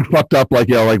do something fucked up, like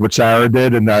what Sarah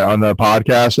did, and on the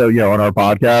podcast, on our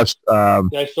podcast,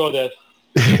 I saw that.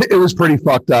 It was pretty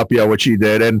fucked up, what she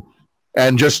did,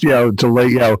 and just to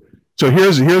lay, so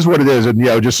here's what it is,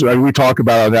 and just we talk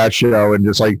about it on that show, and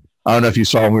just like I don't know if you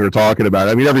saw when we were talking about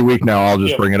it. I mean, every week now I'll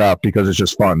just bring it up because it's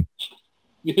just fun.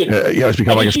 It's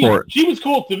become like a sport. She was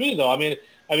cool to me, though. I mean,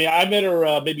 I met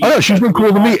her maybe. Oh, no, she's been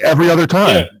cool to me every other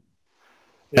time.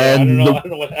 Yeah, and I don't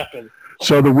know what happened.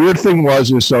 So the weird thing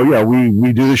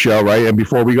we do the show, right? And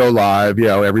before we go live,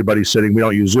 everybody's sitting. We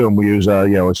don't use Zoom. We use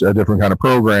it's a different kind of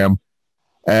program.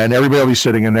 And everybody will be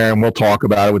sitting in there and we'll talk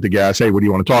about it with the guests. Hey, what do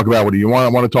you want to talk about? What do you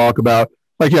want to talk about?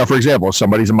 Like, for example, if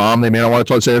somebody's a mom, they may not want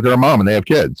to say that they're a mom and they have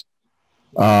kids.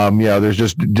 There's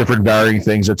just different varying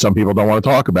things that some people don't want to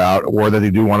talk about or that they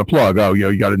do want to plug. Oh,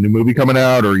 you got a new movie coming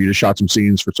out or you just shot some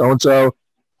scenes for so-and-so.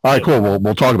 All right, cool.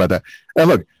 We'll talk about that. And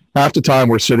look, half the time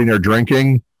we're sitting there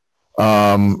drinking,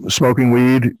 smoking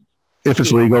weed, if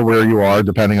it's legal where you are,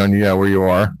 depending on where you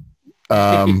are.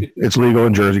 It's legal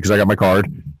in Jersey because I got my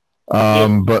card.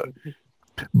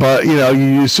 But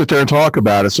you sit there and talk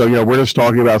about it. So we're just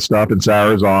talking about stuff, and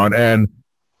Sarah's on. And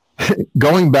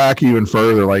going back even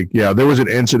further, there was an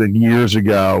incident years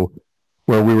ago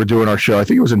where we were doing our show. I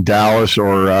think it was in Dallas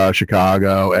or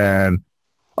Chicago. And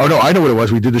oh no, I know what it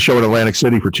was. We did the show in Atlantic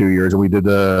City for 2 years, and we did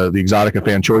the Exxxotica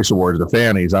Fan Choice Awards, the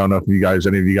Fannies. I don't know if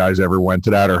any of you guys ever went to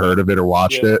that or heard of it or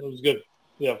watched it. It was good.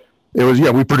 Yeah. It was,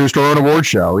 we produced our own award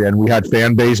show, and we had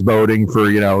fan-based voting for,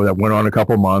 that went on a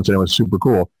couple of months, and it was super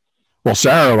cool. Well,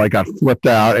 Sarah, got flipped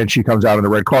out, and she comes out on the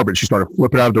red carpet. She started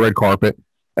flipping out of the red carpet,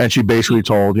 and she basically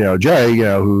told, Jay,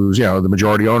 who's, the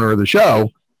majority owner of the show,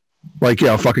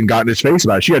 fucking got in his face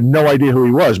about it. She had no idea who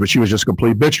he was, but she was just a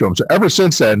complete bitch to him. So ever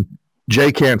since then,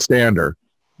 Jay can't stand her.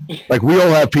 We all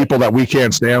have people that we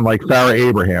can't stand, like Farrah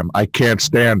Abraham. I can't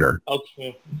stand her.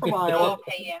 Okay.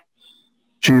 Okay, yeah.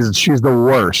 She's the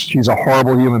worst. She's a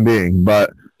horrible human being,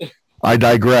 but I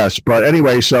digress. But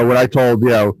anyway, so when I told,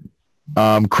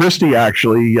 Christy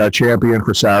actually championed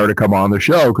for Sarah to come on the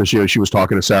show because she was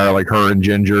talking to Sarah, her and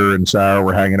Ginger and Sarah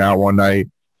were hanging out one night.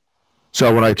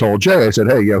 So when I told Jay, I said,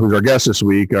 hey, who's our guest this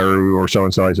week or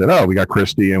so-and-so? I said, oh, we got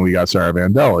Christy and we got Sarah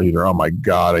Vandella. He's like, oh my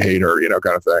God, I hate her,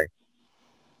 kind of thing.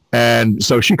 And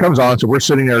so she comes on. So we're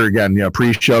sitting there again,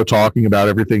 pre-show talking about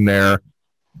everything there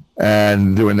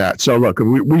and doing that. So look,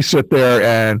 we sit there,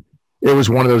 and it was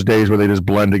one of those days where they just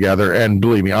blend together. And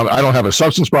believe me, I don't have a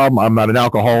substance problem. I'm not an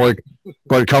alcoholic,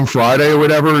 but come Friday or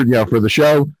whatever, for the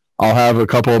show, I'll have a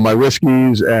couple of my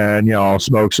whiskeys and, I'll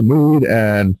smoke some weed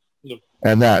and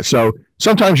that. So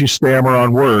sometimes you stammer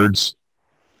on words,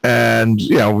 and,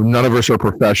 none of us are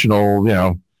professional,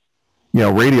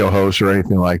 radio hosts or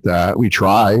anything like that. We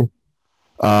try.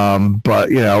 But,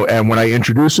 and when I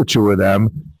introduced the two of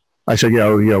them, I said,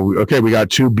 okay, we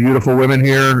got two beautiful women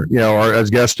here,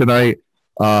 as guests tonight.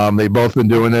 They've both been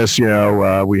doing this,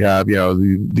 we have,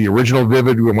 the original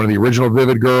Vivid, one of the original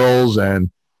Vivid girls, and,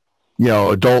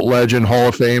 adult legend, Hall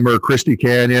of Famer, Christy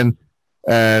Canyon,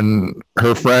 and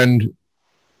her friend,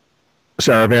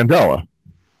 Sarah Vandella.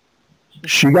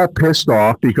 She got pissed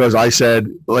off because I said,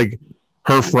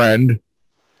 her friend,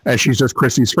 and she's just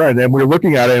Christy's friend. And we're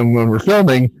looking at it, and when we're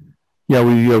filming,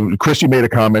 Christy made a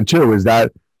comment too,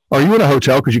 are you in a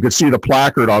hotel? Because you could see the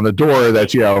placard on the door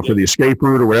that's, for the escape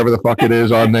route or whatever the fuck it is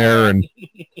on there. And,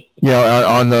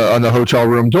 on the hotel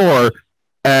room door.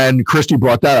 And Christy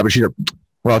brought that up. And she said,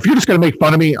 well, if you're just going to make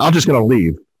fun of me, I'm just going to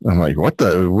leave. I'm like, what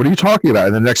are you talking about?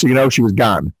 And the next thing you know, she was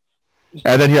gone.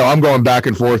 And then, I'm going back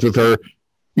and forth with her,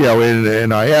 in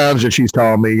IMs. And she's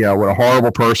telling me, what a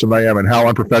horrible person I am and how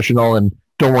unprofessional. And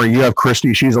don't worry, you have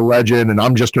Christy. She's a legend. And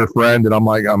I'm just her friend. And I'm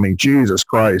like, Jesus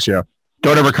Christ.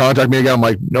 Don't ever contact me again. I'm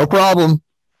like, no problem.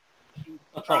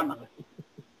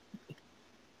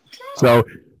 So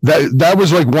that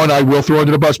was one I will throw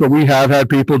under the bus, but we have had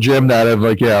people, Jim, that have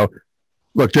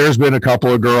look, there's been a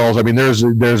couple of girls. There's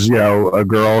a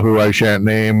girl who I shan't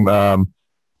name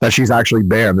that she's actually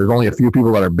banned. There's only a few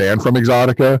people that are banned from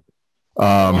Exxxotica.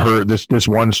 This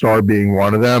one star being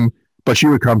one of them, but she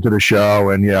would come to the show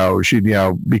and, she'd,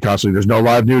 be constantly, there's no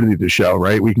live nudity at the show,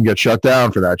 right? We can get shut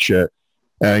down for that shit.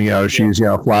 And, she's,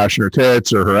 flashing her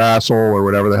tits or her asshole or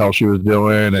whatever the hell she was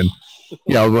doing. And,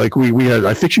 we had,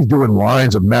 I think she's doing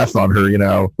lines of meth on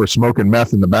her, or smoking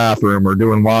meth in the bathroom or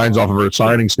doing lines off of her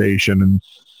signing station. And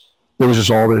there was just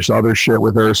all this other shit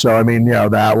with her. So,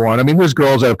 that one, there's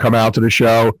girls that have come out to the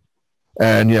show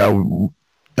and,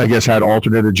 I guess had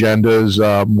alternate agendas,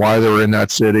 why they were in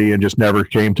that city and just never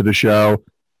came to the show.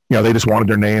 They just wanted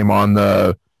their name on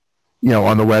the,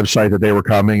 on the website that they were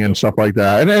coming and stuff like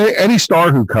that. And any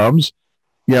star who comes,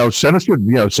 send us,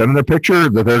 send them a picture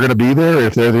that they're going to be there.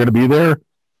 If they're going to be there,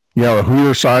 who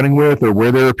they're signing with or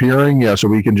where they're appearing. So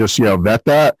we can just, vet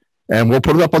that, and we'll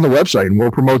put it up on the website and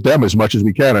we'll promote them as much as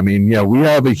we can. We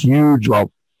have a huge,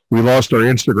 we lost our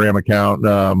Instagram account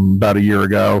about a year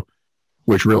ago,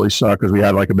 which really sucked because we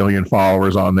had 1 million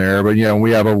followers on there. But,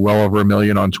 we have well over 1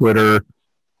 million on Twitter.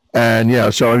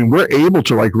 And so we're able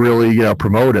to really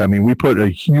promote it. We put a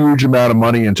huge amount of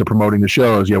money into promoting the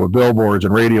shows, with billboards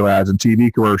and radio ads and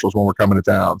TV commercials when we're coming to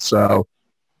town. So,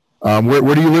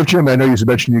 where do you live, Jim? I know you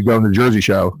mentioned you go to the Jersey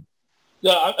show.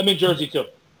 Yeah, I'm in Jersey too.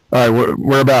 All right,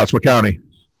 whereabouts? What county?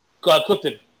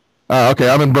 Clifton. Okay,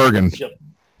 I'm in Bergen. Yep.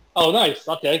 Oh, nice.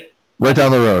 Okay. Right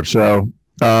down the road. So,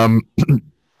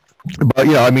 but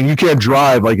yeah, I mean, you can't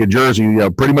drive like in Jersey.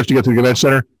 Pretty much to get to the convention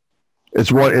center.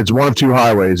 It's one of two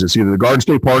highways. It's either the Garden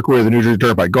State Parkway or the New Jersey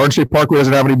Turnpike. Garden State Parkway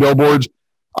doesn't have any billboards.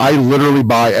 I literally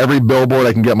buy every billboard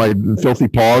I can get my filthy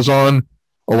paws on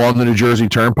along the New Jersey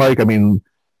Turnpike. I mean,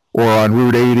 or on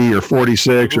Route 80 or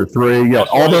 46 or 3. Yeah,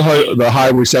 all the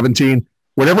Highway 17.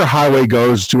 Whatever highway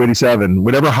goes to 87,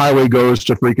 whatever highway goes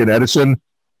to freaking Edison,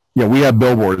 we have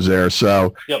billboards there.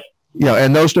 So,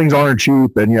 and those things aren't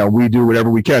cheap, and, we do whatever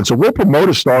we can. So we'll promote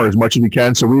a star as much as we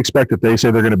can. So we expect that they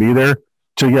say they're going to be there.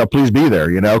 So, please be there,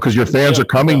 because your fans are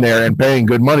coming there and paying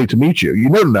good money to meet you. You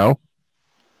never know.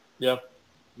 Yeah,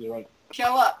 you're right.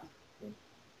 Show up.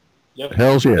 Yep.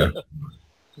 Hell's yeah.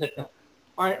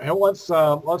 All right,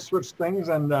 let's switch things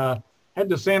and head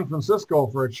to San Francisco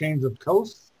for a change of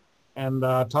coast. And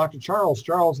talk to Charles.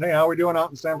 Charles, hey, how are we doing out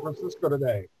in San Francisco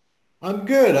today? I'm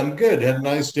good. Had a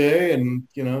nice day and,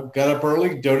 got up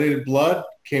early, donated blood,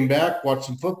 came back, watched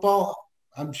some football.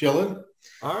 I'm chilling.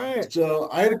 All right. So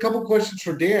I had a couple questions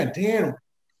for Dan. Dan,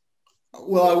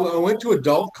 well, I went to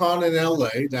Adult Con in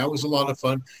L.A. That was a lot of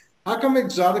fun. How come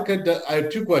Exxxotica I have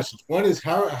two questions. One is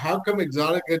how come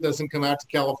Exxxotica doesn't come out to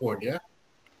California?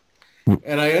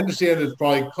 And I understand it's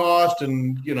probably cost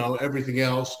and, everything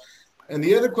else. And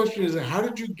the other question is, how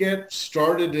did you get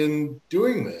started in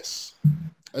doing this,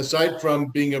 aside from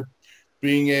being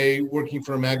working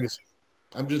for a magazine?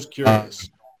 I'm just curious.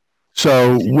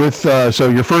 So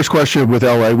your first question with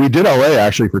LA, we did LA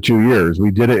actually for 2 years.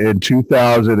 We did it in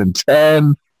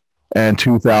 2010 and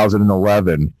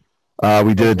 2011.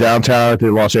 We did it downtown at the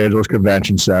Los Angeles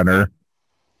Convention Center.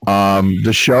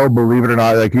 The show, believe it or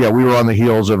not, we were on the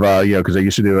heels of because I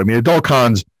used to do. I mean, Adult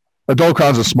Con's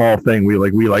a small thing. We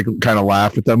kind of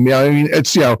laugh at them. Yeah, I mean,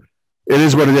 it's it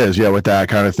is what it is. Yeah, with that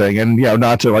kind of thing, and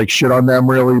not to shit on them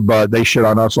really, but they shit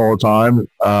on us all the time.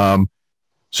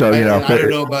 So I don't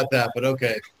know about that, but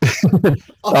okay.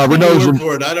 Renault's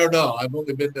for it. I don't know. I've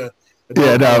only been to.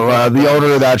 The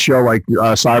owner of that show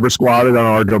cyber squatted on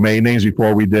our domain names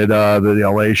before we did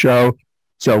the LA show.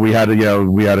 So we had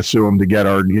to sue him to get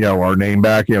our our name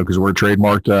back because we're a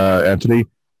trademarked entity.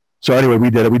 So anyway, we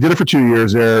did it. We did it for 2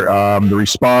 years there. The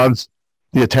response,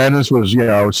 the attendance was,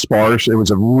 sparse. It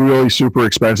was a really super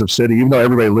expensive city, even though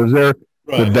everybody lives there.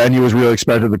 Right. The venue was really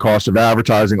expensive. The cost of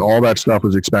advertising, all that stuff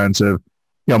was expensive.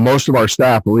 Most of our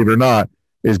staff, believe it or not,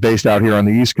 is based out here on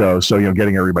the East Coast. So,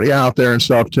 getting everybody out there and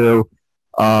stuff too.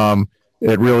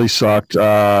 It really sucked.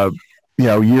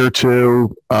 Year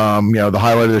two, the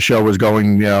highlight of the show was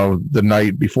going, the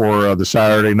night before the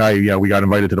Saturday night, we got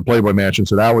invited to the Playboy Mansion.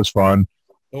 So that was fun.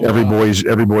 Oh, every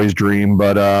boy's dream.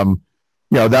 But,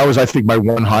 that was, I think, my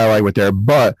one highlight with there.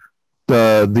 But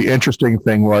the interesting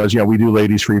thing was, we do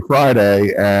Ladies Free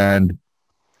Friday, and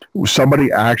somebody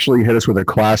actually hit us with a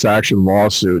class action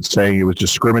lawsuit saying it was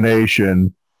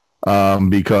discrimination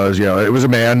because, it was a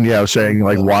man, saying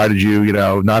why did you,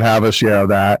 not have us,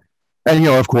 that. And,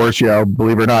 of course,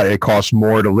 believe it or not, it costs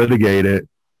more to litigate it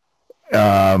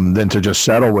than to just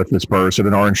settle with this person,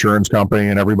 and our insurance company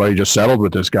and everybody just settled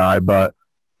with this guy. But,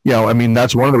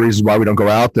 that's one of the reasons why we don't go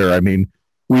out there. I mean,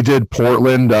 we did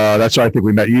Portland. That's why I think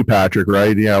we met you, Patrick,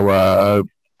 right?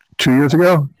 2 years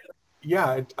ago.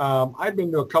 Yeah. I've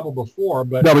been to a couple before,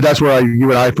 but. No, but that's where you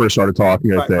and I first started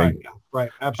talking, I think. Right.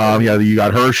 Absolutely. You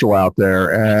got Herschel out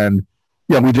there, and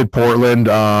we did Portland.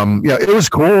 It was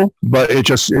cool, but it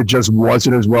just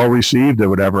wasn't as well received or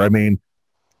whatever. I mean,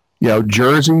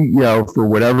 Jersey, for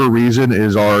whatever reason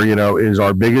is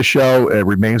our biggest show. It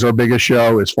remains our biggest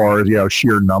show as far as,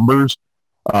 sheer numbers.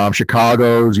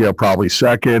 Chicago's, probably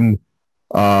second.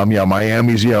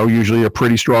 Miami's, usually a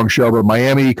pretty strong show, but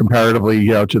Miami comparatively,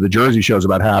 to the Jersey show is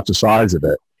about half the size of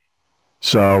it.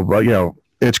 So, but,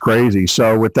 it's crazy.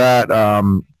 So with that,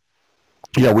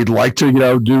 we'd like to,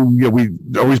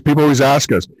 people always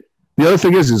ask us. The other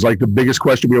thing is the biggest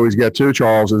question we always get to,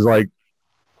 Charles, is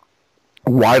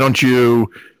why don't you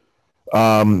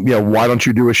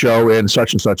do a show in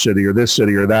such and such city or this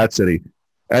city or that city?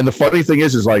 And the funny thing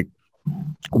is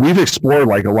we've explored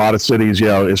a lot of cities,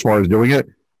 as far as doing it,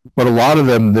 but a lot of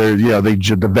them, the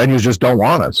venues just don't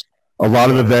want us. A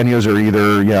lot of the venues are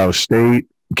either, state,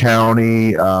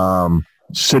 county,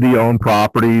 city-owned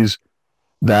properties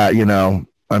that,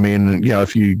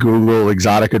 if you Google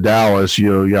Exxxotica Dallas,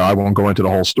 I won't go into the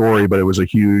whole story, but it was a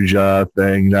huge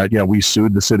thing that, we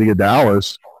sued the city of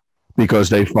Dallas because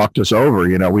they fucked us over.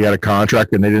 We had a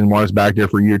contract and they didn't want us back there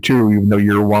for year two, even though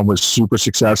year one was super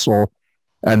successful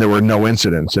and there were no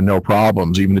incidents and no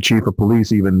problems. Even the chief of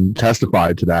police even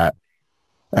testified to that.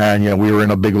 And, we were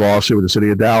in a big lawsuit with the city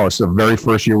of Dallas. The very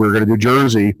first year we were going to do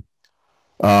Jersey,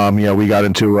 We got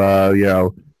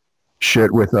into,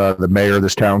 shit with the mayor of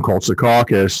this town called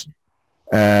Secaucus.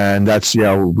 And that's,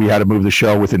 we had to move the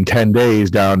show within 10 days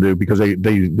down to, because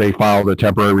they filed a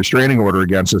temporary restraining order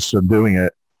against us for doing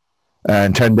it.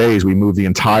 And 10 days, we moved the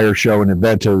entire show and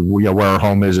event to, where our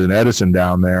home is in Edison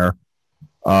down there.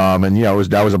 And,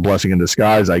 that was a blessing in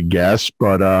disguise, I guess.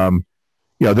 But,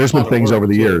 there's been things over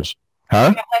the years.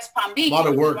 Huh? West Palm Beach. A lot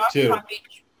of work, too.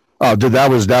 Oh,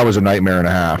 that was a nightmare and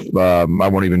a half. I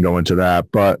won't even go into that.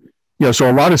 But,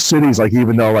 so a lot of cities, like,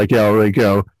 even though,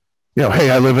 hey,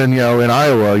 I live in, in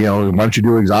Iowa, why don't you do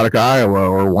Exxxotica, Iowa?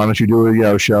 Or why don't you do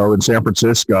a, show in San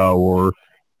Francisco or,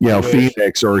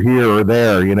 Phoenix or here or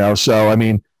there, So, I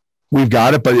mean, we've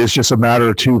got it, but it's just a matter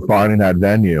of finding that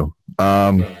venue.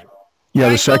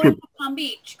 The second.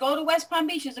 Go to West Palm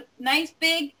Beach. There's a nice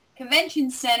big convention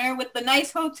center with the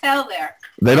nice hotel there.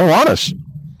 They don't want us.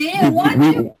 They don't want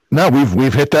you? No,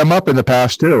 we've hit them up in the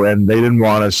past too, and they didn't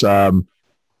want us.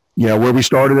 Where we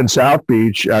started in South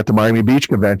Beach at the Miami Beach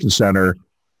Convention Center,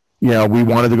 we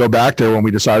wanted to go back there when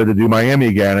we decided to do Miami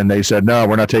again. And they said, no,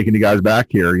 we're not taking you guys back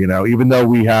here. Even though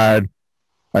we had,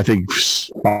 I think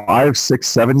 5, 6,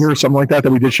 7 years, something like that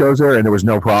we did shows there, and there was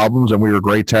no problems, and we were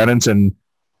great tenants and,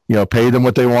 paid them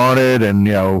what they wanted. And,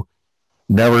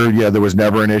 there was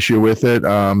never an issue with it.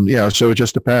 So it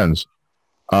just depends.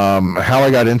 How I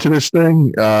got into this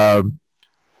thing,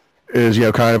 is,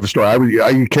 kind of a story.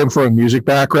 I came from a music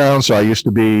background, so I used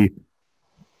to be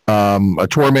a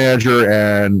tour manager,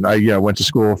 and I went to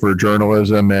school for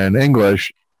journalism and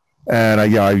English, and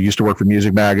I used to work for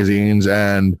music magazines,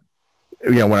 and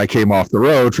when I came off the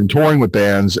road from touring with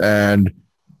bands, and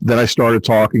then I started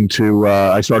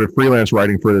I started freelance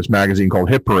writing for this magazine called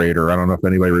Hit Parader. I don't know if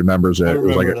anybody remembers it. It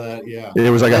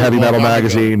was like a heavy metal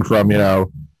magazine from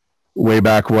way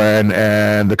back when,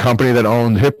 and the company that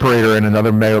owned Hit Parader and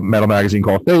another metal magazine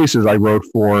called Faces I wrote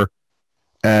for,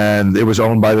 and it was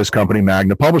owned by this company,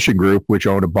 Magna Publishing Group, which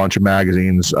owned a bunch of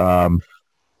magazines.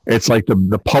 It's like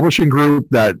the publishing group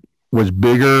that was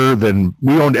bigger than,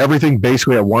 we owned everything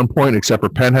basically at one point except for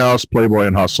Penthouse, Playboy,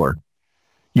 and Hustler.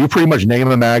 You pretty much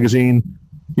name a magazine.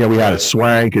 We had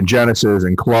Swank and Genesis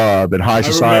and Club and High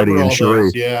Society and Cherie.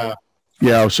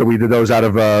 So we did those out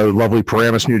of lovely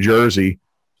Paramus, New Jersey.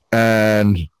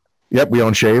 And yep, we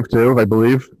own Shave too, I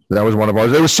believe. That was one of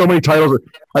ours. There was so many titles.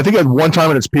 I think at one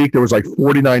time at its peak, there was like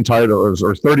 49 titles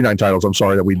or 39 titles, I'm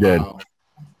sorry, that we did. Wow.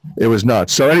 It was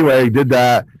nuts. So anyway, did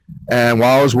that. And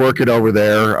while I was working over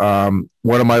there,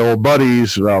 one of my old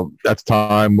buddies, at the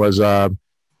time, was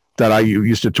that I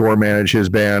used to tour manage his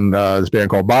band, this band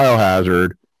called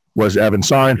Biohazard, was Evan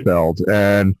Seinfeld.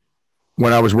 And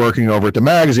when I was working over at the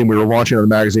magazine, we were launching the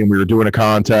magazine, we were doing a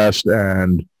contest,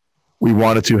 and we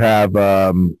wanted to have,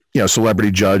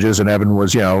 celebrity judges, and Evan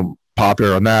was,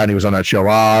 popular on that. And he was on that show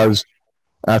Oz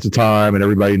at the time, and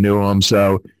everybody knew him.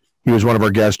 So he was one of our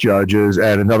guest judges,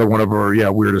 and another one of our,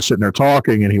 we were just sitting there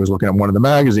talking, and he was looking at one of the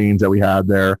magazines that we had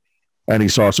there, and he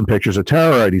saw some pictures of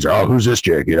Tara, and he's, oh, who's this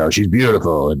chick? She's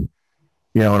beautiful, and,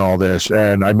 and all this.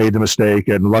 And I made the mistake,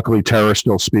 and luckily Tara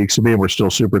still speaks to me, and we're still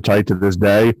super tight to this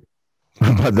day.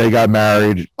 But they got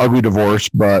married, ugly divorce,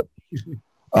 but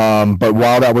while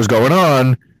that was going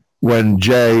on, when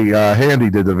Jay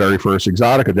Handy did the very first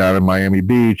Exxxotica down in Miami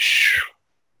Beach,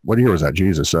 what year was that?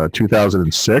 Jesus,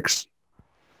 2006.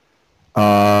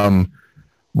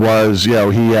 Was, he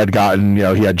had gotten, he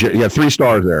had 3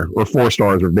 stars there, or 4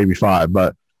 stars, or maybe 5,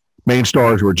 but main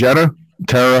stars were Jenna,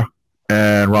 Tara,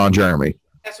 and Ron Jeremy.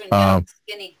 That's when you're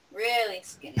skinny, really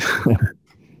skinny.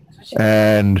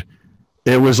 And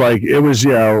it was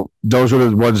those were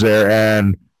the ones there.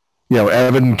 And,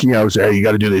 Evan, said, hey, you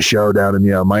got to do this show down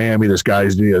in, Miami. This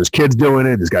guy's, this kid's doing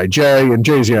it. This guy, Jay, and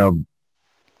Jay's, 10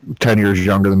 years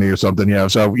younger than me or something,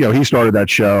 So, he started that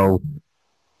show.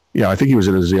 I think he was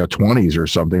in his 20s or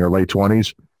something, or late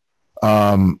 20s.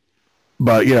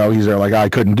 But, he's there like, I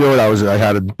couldn't do it. I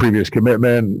had a previous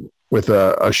commitment with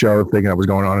a show thing that was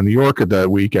going on in New York at that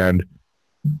weekend.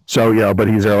 So, but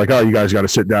he's there like, oh, you guys got to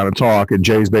sit down and talk. And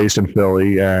Jay's based in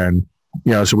Philly. And,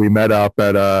 so we met up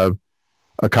at a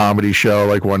comedy show,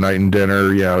 like one night in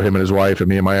dinner, him and his wife and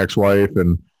me and my ex-wife.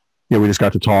 And, we just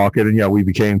got to talking, and, we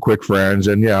became quick friends.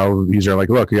 And, he's there like,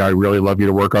 look, I really love you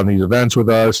to work on these events with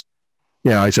us.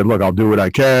 I said, look, I'll do what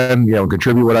I can, and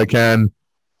contribute what I can.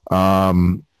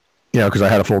 Because I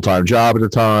had a full-time job at the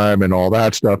time and all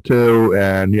that stuff too.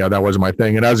 And, that wasn't my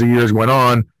thing. And as the years went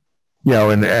on,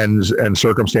 and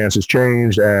circumstances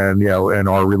changed, and, and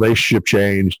our relationship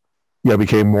changed,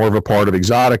 became more of a part of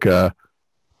Exxxotica.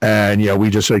 And,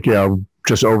 we just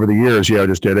just over the years,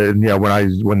 just did it. And,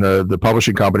 when the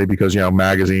publishing company, because,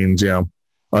 magazines,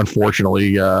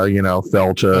 unfortunately,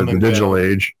 fell to the digital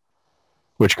age,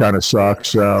 which kind of sucks.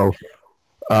 So,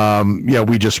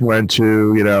 we just went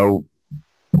to,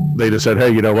 they just said, hey,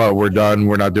 you know what, we're done.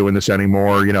 We're not doing this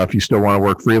anymore. If you still want to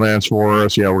work freelance for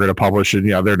us, we're going to publish it.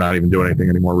 They're not even doing anything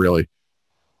anymore, really.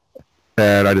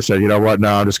 And I just said, you know what,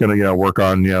 no, I'm just going to, work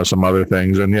on, some other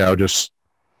things and, just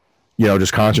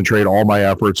concentrate all my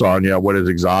efforts on, what is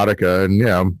Exxxotica.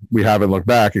 And, we haven't looked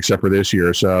back except for this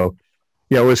year. So,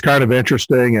 it was kind of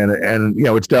interesting. And,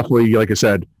 it's definitely, like I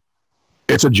said,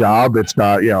 it's a job. It's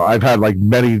not, I've had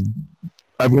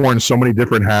I've worn so many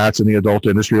different hats in the adult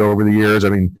industry over the years. I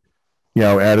mean,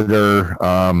 editor,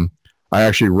 I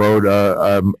actually wrote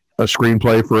a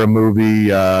screenplay for a movie,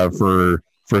 for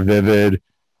Vivid.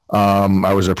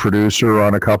 I was a producer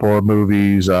on a couple of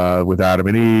movies, with Adam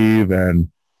and Eve, and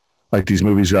like these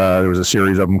movies, there was a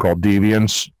series of them called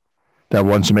Deviants that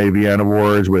won some AVN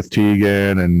awards with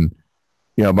Tegan and,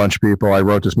 a bunch of people. I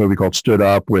wrote this movie called Stood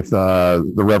Up with the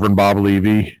Reverend Bob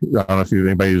Levy. I don't know if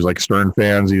anybody who's like Stern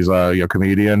fans. He's a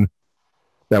comedian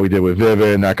that we did with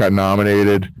Vivid, and that got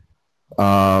nominated.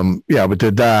 But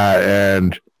did that.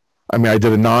 And I mean, I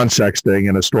did a non-sex thing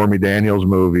in a Stormy Daniels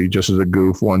movie just as a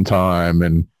goof one time.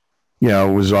 And,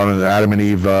 it was on an Adam and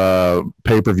Eve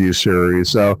pay-per-view series.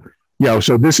 So,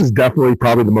 so this is definitely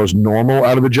probably the most normal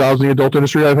out of the jobs in the adult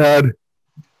industry I've had.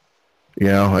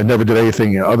 I never did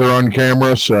anything other on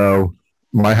camera, so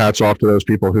my hat's off to those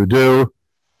people who do.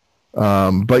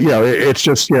 But it's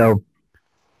just,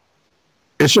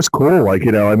 it's just cool. Like,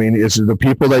 I mean, it's the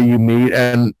people that you meet.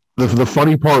 And the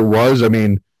funny part was, I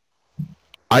mean,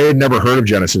 I had never heard of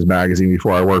Genesis magazine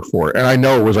before I worked for it. And I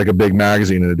know it was like a big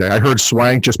magazine in the day. I heard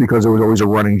Swank just because it was always a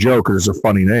running joke because it's a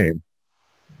funny name.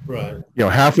 Right.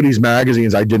 Half of these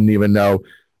magazines, I didn't even know,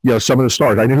 some of the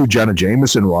stars. I knew who Jenna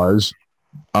Jameson was.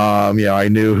 I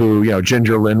knew who,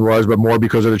 Ginger Lynn was, but more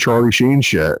because of the Charlie Sheen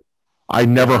shit. I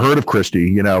never heard of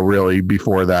Christy, really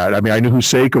before that. I mean, I knew who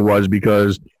Seika was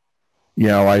because,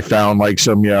 I found like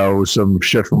some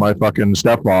shit from my fucking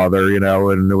stepfather,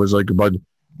 and it was like about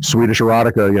Swedish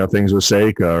erotica, things with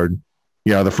Seika.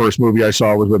 Or, the first movie I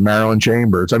saw was with Marilyn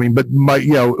Chambers. I mean, but my,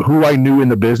 who I knew in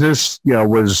the business,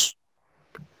 was,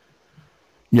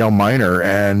 minor.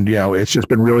 And, it's just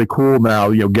been really cool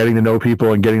now, getting to know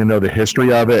people and getting to know the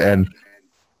history of it and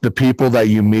the people that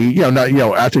you meet, not,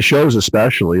 at the shows,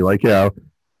 especially like,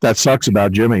 that sucks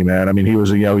about Jimmy, man. I mean, he was,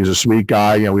 he's a sweet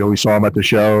guy. We always saw him at the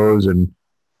shows and,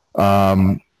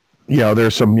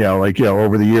 there's some,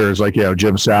 over the years, like,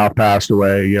 Jim South passed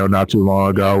away, not too long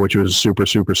ago, which was super,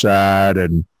 super sad.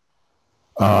 And,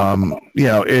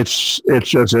 it's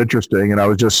just interesting. And I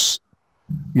was just,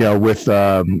 with,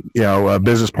 a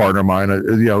business partner of mine,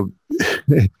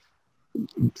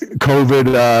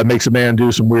 COVID makes a man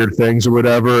do some weird things or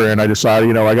whatever. And I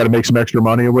decided, I got to make some extra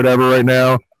money or whatever right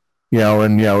now,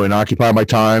 and occupy my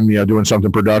time, doing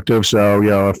something productive. So,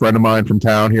 a friend of mine from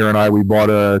town here and we bought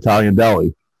an Italian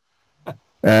deli.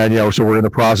 And, so we're in the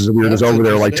process of, we were just over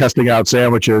there, like testing out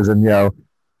sandwiches and,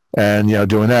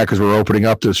 doing that because we're opening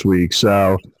up this week.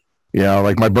 So,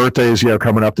 like my birthday is,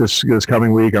 coming up this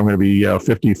coming week. I'm going to be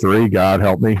 53. God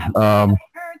help me.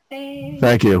 Birthday.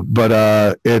 Thank you.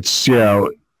 But it's,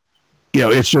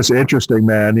 it's just interesting,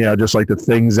 man. Just like the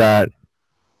things that,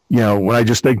 when I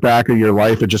just think back of your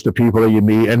life and just the people that you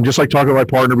meet and just like talking to my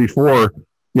partner before,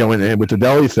 and with the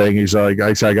deli thing, he's like,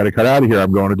 I said, I got to cut out of here.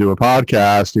 I'm going to do a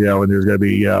podcast, and there's going to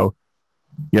be,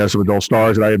 some adult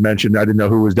stars that I had mentioned. I didn't know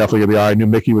who was definitely going to be on. I knew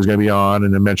Micky was going to be on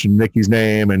and then mentioned Micky's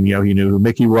name and, he knew who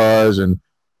Micky was. And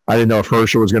I didn't know if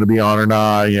Herschel was going to be on or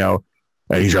not,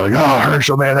 and he's like, oh,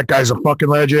 Herschel, man, that guy's a fucking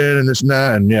legend and this and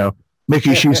that. And,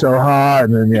 Micky, she's so hot.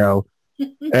 And then,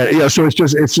 and, so it's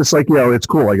just like, it's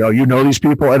cool. Like, oh, these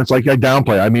people. And it's like, I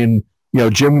downplay. I mean,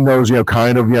 Jim knows,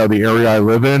 kind of, the area I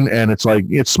live in. And it's like,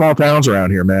 it's small towns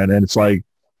around here, man. And it's like,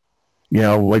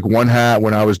 like one hat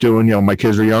when I was doing, my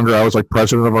kids were younger, I was like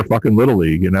president of our fucking little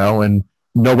league, and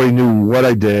nobody knew what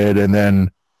I did. And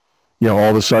then, all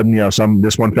of a sudden,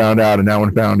 this one found out and that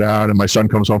one found out. And my son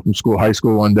comes home from high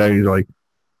school one day. He's like,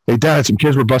 hey, Dad, some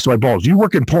kids were busting my balls. You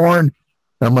work in porn? And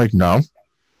I'm like, no.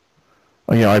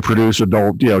 I produce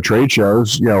adult, trade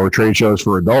shows, or trade shows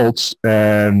for adults.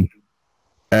 And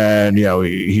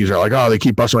he's like, oh, they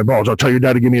keep busting my balls. I'll tell your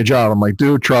dad to give me a job. I'm like,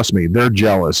 dude, trust me. They're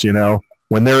jealous,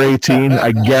 When they're 18,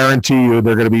 I guarantee you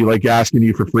they're going to be like asking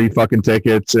you for free fucking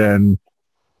tickets and,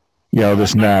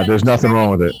 this and that. There's nothing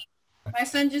wrong with it. My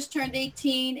son just turned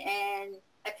 18 and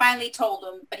I finally told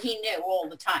him, but he knew all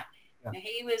the time. Yeah.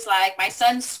 He was like, my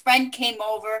son's friend came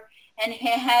over and he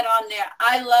had on there,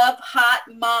 I love hot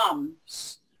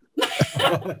moms.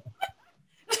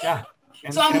 Yeah.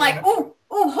 So I'm like, oh,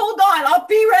 hold on, I'll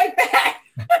be right back.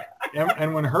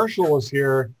 and when Herschel was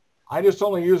here, I just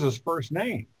only used his first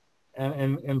name.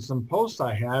 And some posts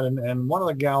I had, and one of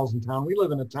the gals in town, we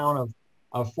live in a town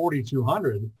of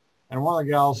 4,200, and one of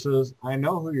the gals says, I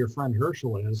know who your friend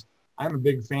Herschel is. I'm a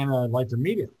big fan and I'd like to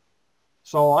meet him.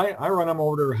 So I run him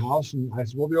over to her house, and I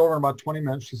said, we'll be over in about 20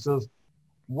 minutes. She says,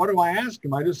 what do I ask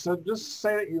him? I just said, just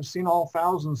say that you've seen all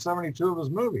 1,072 of his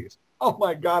movies. Oh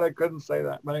my God, I couldn't say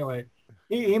that. But anyway,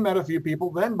 he met a few people.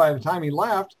 Then by the time he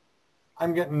left,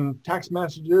 I'm getting text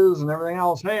messages and everything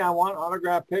else. Hey, I want an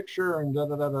autograph picture and da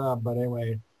da da da. But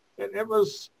anyway, it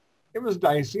was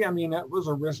dicey. I mean, it was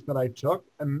a risk that I took,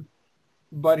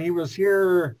 but he was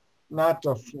here not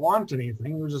to flaunt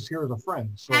anything. He was just here as a friend.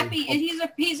 So happy, and he's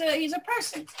a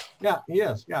person. Yeah, he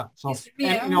is. Yeah. So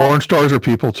porn stars are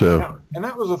people too. Yeah, and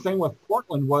that was the thing with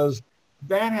Portland, was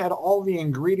that had all the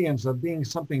ingredients of being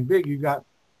something big. You got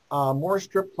more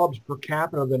strip clubs per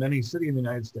capita than any city in the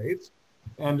United States,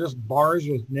 and just bars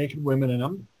with naked women in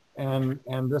them, and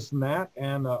this and that,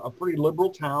 and a pretty liberal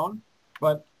town.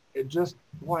 But it just,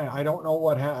 boy, I don't know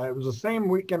what happened. It was the same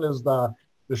weekend as the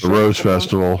Rose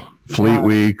Festival, Fleet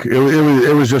Week.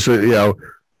 It was just it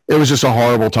was just a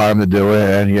horrible time to do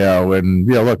it. And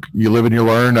look, you live and you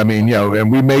learn. I mean,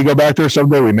 and we may go back there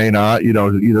someday, we may not.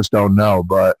 You just don't know.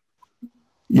 But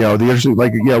the interesting,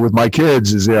 with my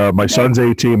kids is my son's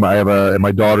 18. And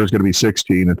my daughter's going to be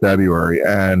 16 in February,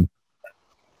 and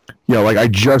I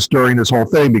just during this whole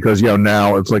thing, because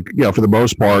now it's like for the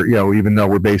most part, even though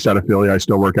we're based out of Philly, I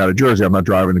still work out of Jersey. I'm not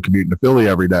driving to commute to Philly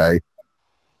every day.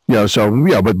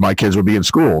 But my kids would be in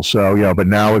school. So, but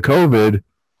now with COVID,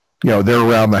 they're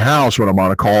around the house when I'm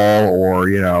on a call or,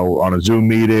 on a Zoom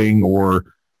meeting or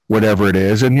whatever it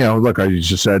is. And, look, I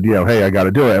just said, hey, I got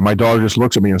to do it. And my daughter just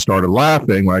looks at me and started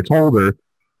laughing when I told her.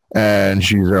 And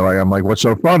she's there I'm like, what's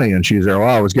so funny? And she's there, well,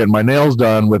 I was getting my nails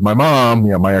done with my mom,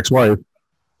 my ex-wife.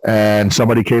 And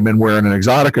somebody came in wearing an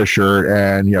Exxxotica shirt.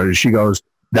 And, she goes,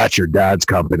 that's your dad's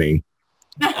company.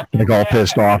 All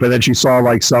pissed off. And then she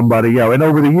saw somebody, and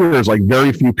over the years,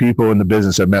 very few people in the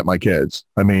business have met my kids.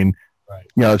 I mean,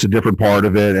 right. It's a different part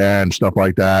of it and stuff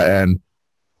like that. And,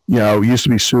 it used to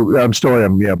be super, I'm still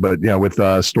am, but,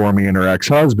 with Stormy and her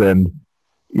ex-husband,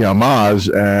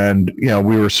 Maz, and,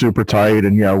 we were super tight,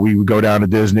 and, we would go down to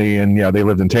Disney, and, they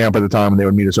lived in Tampa at the time, and they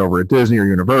would meet us over at Disney or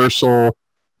Universal.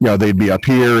 They'd be up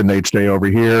here and they'd stay over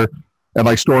here.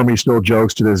 And Stormy still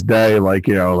jokes to this day,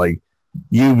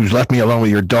 you left me alone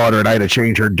with your daughter and I had to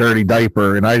change her dirty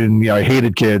diaper, and I didn't, I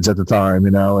hated kids at the time,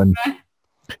 and,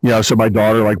 so my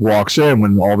daughter walks in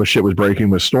when all the shit was breaking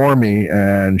with Stormy,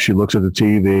 and she looks at the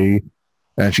TV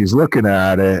and she's looking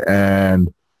at it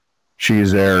and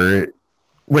she's there.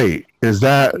 Wait, is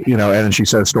that, and then she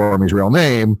says Stormy's real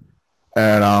name.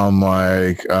 And I'm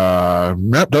like,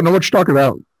 don't know what you're talking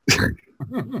about.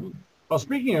 Well,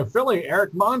 speaking of Philly,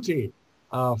 Eric Monti,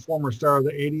 former star of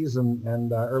the 80s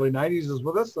and early 90s, is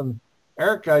with us. And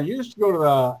Eric, you used to go to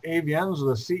the AVNs or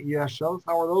the CES shows.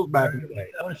 How were those back in the day?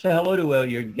 I want to say hello to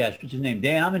your guest. What's his name?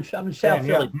 Dan. I'm in South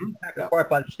Philly, Packer Park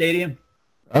by the stadium.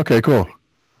 Okay, cool.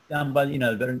 Down by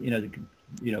Bank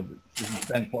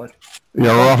Park.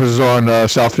 Yeah, our office is on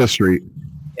South Fifth Street.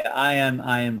 Yeah, I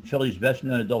am Philly's best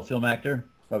known adult film actor.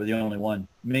 Probably the only one.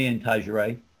 Me and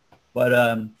Tajay. But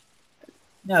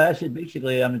no, that's it.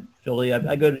 Basically, I'm in Philly.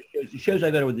 I go to shows. I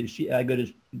go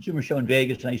to Consumer Show in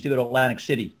Vegas, and I used to go to Atlantic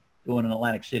City, doing in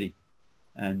Atlantic City,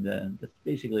 and that's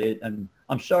basically it. And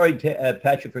I'm sorry,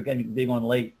 Patrick, for being on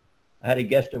late. I had a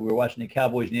guest that we were watching the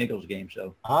Cowboys and Eagles game,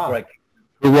 so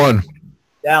who won?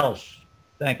 Dallas.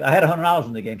 Thanks. I had $100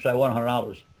 in the game, so I won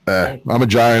 $100. I'm a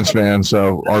Giants fan,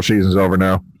 so our season's over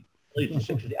now. I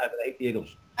hate the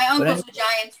Eagles. My uncle's a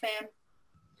Giants fan.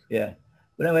 Yeah.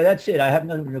 But anyway, that's it. I have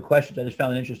no questions. I just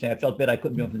found it interesting. I felt bad I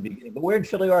couldn't be on from the beginning. But where in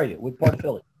Philly are you? What part of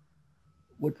Philly?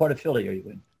 What part of Philly are you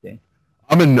in, Dan?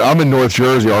 I'm in North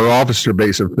Jersey. Our offices are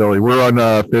based in Philly. We're on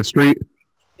Fifth Street.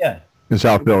 Yeah. In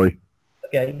South Philly.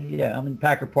 Okay. Yeah, I'm in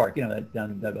Packer Park. That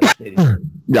down by the stadium.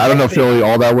 Yeah, I don't know Philly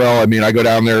all that well. I mean, I go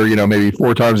down there, maybe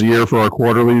 4 times a year for our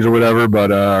quarterlies or whatever.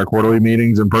 But our quarterly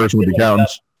meetings in person with the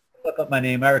accountants. Look up my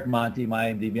name, Eric Monti,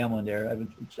 my IMDb. I'm on there. I've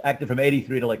been active from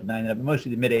 83 to 90, mostly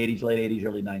the mid 80s, late 80s,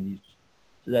 early 90s.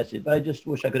 So that's it. But I just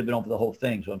wish I could have been on for the whole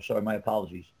thing. So I'm sorry. My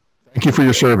apologies. Thank you for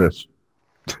your service.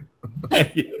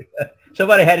 Thank you.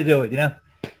 Somebody had to do it, All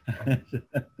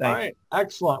right.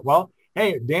 Excellent. Well,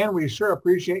 hey, Dan, we sure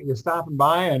appreciate you stopping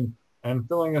by and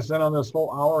filling us in on this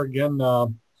whole hour. Again,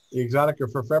 the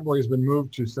Exxxotica for February has been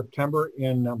moved to September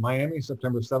in Miami,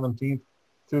 September 17th.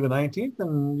 Through the 19th,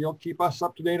 and you'll keep us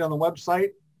up to date on the website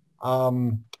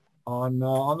on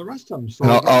the rest of them. So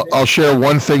I'll share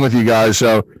one thing with you guys.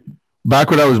 So back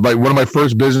when I was one of my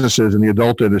first businesses in the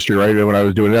adult industry, right? When I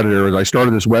was doing editor, was I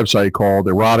started this website called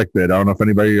Erotic Bid. I don't know if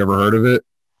anybody ever heard of it.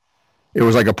 It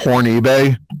was like a porn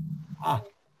eBay.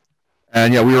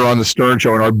 And yeah, we were on the Stern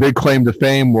Show, and our big claim to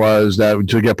fame was that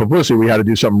to get publicity, we had to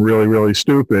do something really, really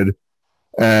stupid.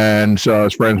 And so I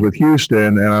was friends with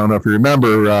Houston, and I don't know if you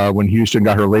remember when Houston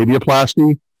got her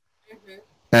labiaplasty,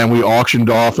 and we auctioned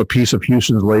off a piece of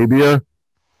Houston's labia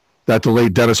that the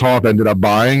late Dennis Hoff ended up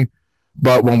buying.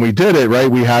 But when we did it,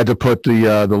 right, we had to put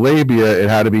the labia, it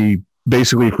had to be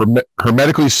basically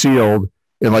hermetically sealed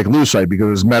in like lucite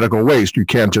because it's medical waste. You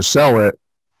can't just sell it,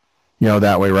 you know,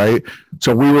 that way, right?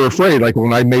 So we were afraid, like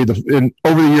when I made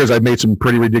over the years, I've made some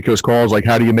pretty ridiculous calls, like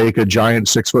how do you make a giant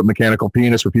 6-foot mechanical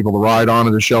penis for people to ride on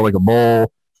in the show like a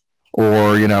bull?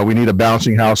 Or, you know, we need a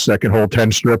bouncing house that can hold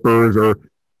 10 strippers or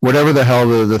whatever the hell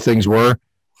the things were.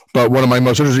 But one of my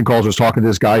most interesting calls was talking to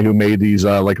this guy who made these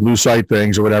like lucite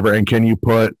things or whatever. And can you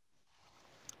put,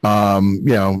 you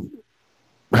know,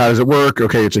 how does it work?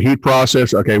 Okay, it's a heat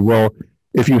process. Okay, well,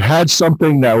 if you had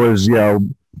something that was, you know,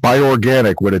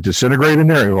 bioorganic, would it disintegrate in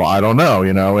there? Well, I don't know,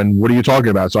 you know, and what are you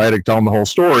talking about? So I had to tell him the whole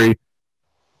story.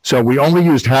 So we only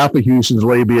used half of Houston's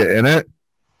labia in it.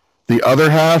 The other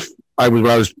half, when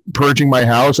I was purging my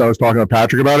house, I was talking to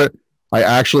Patrick about it. I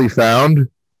actually found,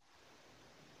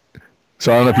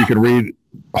 so I don't know if you can read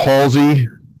Halsey.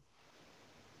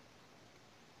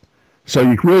 So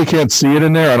you really can't see it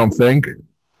in there, I don't think.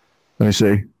 Let me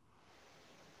see.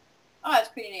 Oh, that's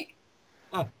pretty neat.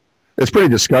 It's pretty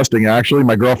disgusting, actually.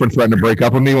 My girlfriend threatened to break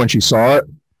up with me when she saw it.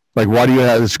 Like, why do you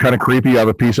have, it's kind of creepy. You have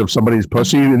a piece of somebody's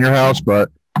pussy in your house, but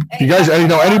you guys, you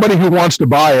know, anybody who wants to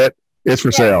buy it, it's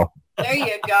for sale. There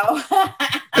you go.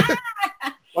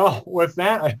 Well, with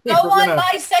that, I think go on,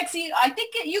 my sexy. I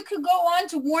think you could go on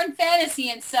to Warren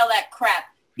Fantasy and sell that crap.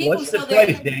 People What's the sell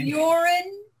price, their Dan?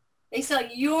 urine. They sell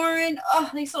urine. Oh,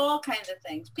 they sell all kinds of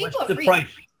things. People What's are the price?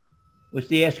 What's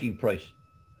the asking price?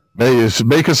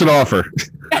 Make us an offer.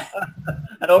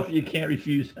 An offer you can't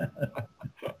refuse.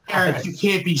 Eric, you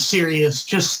can't be serious.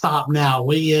 Just stop now,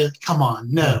 will you? Come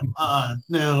on, no,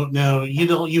 no. You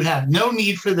don't. You have no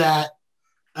need for that.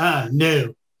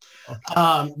 No.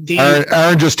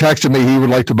 Aaron just texted me. He would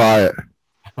like to buy it.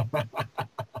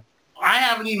 I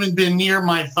haven't even been near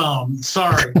my phone.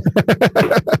 Sorry.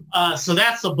 So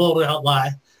that's a bold out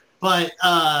lie. But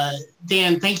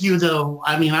Dan, thank you though.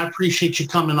 I mean, I appreciate you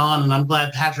coming on, and I'm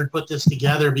glad Patrick put this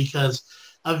together because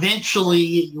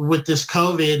eventually with this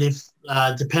COVID,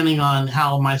 if depending on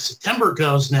how my September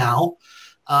goes now,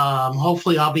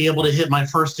 hopefully I'll be able to hit my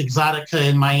first Exxxotica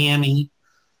in Miami.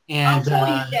 And I'll pull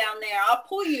you down there. I'll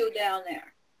pull you down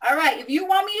there. All right. If you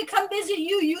want me to come visit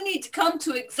you, you need to come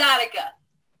to Exxxotica.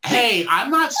 Hey,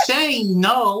 I'm not saying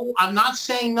no. I'm not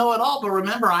saying no at all. But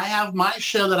remember, I have my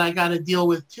show that I got to deal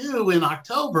with too in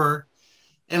October,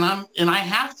 and I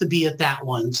have to be at that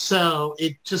one. So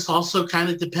it just also kind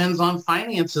of depends on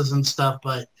finances and stuff.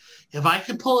 But if I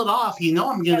can pull it off, you know,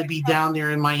 I'm going to be down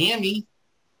there in Miami.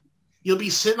 You'll be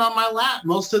sitting on my lap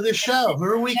most of the show. Who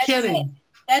are we kidding?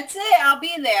 That's it. I'll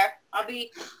be there. I'll be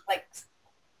like,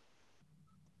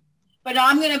 but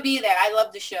I'm going to be there. I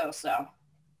love the show, so.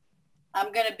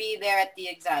 I'm going to be there at the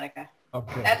Exxxotica.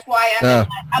 Okay. That's why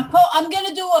I'm going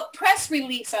to do a press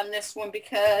release on this one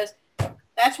because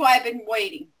that's why I've been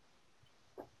waiting.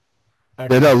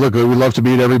 Yeah, no, look, we love to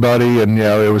meet everybody, and you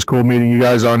know, it was cool meeting you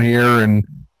guys on here, and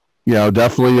you know,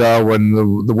 definitely when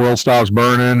the world stops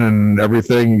burning and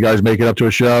everything, you guys make it up to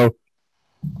a show,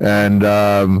 and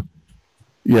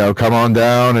you know, come on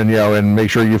down, and you know, and make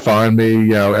sure you find me. You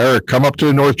know, Eric, come up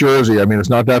to North Jersey. I mean, it's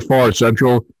not that far.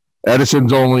 Central.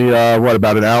 Edison's only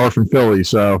about an hour from Philly,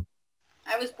 so.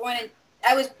 I was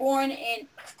born in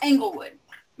Englewood.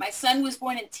 My son was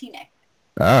born in Teaneck.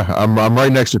 I'm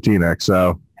right next to Teaneck,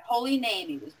 so. The Holy Name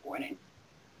he was born in.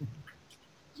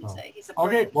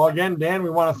 Okay, well again, Dan,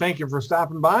 we want to thank you for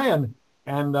stopping by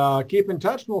and keep in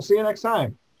touch, and we'll see you next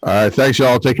time. All right, thanks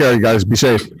y'all. Take care, you guys. Be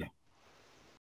safe.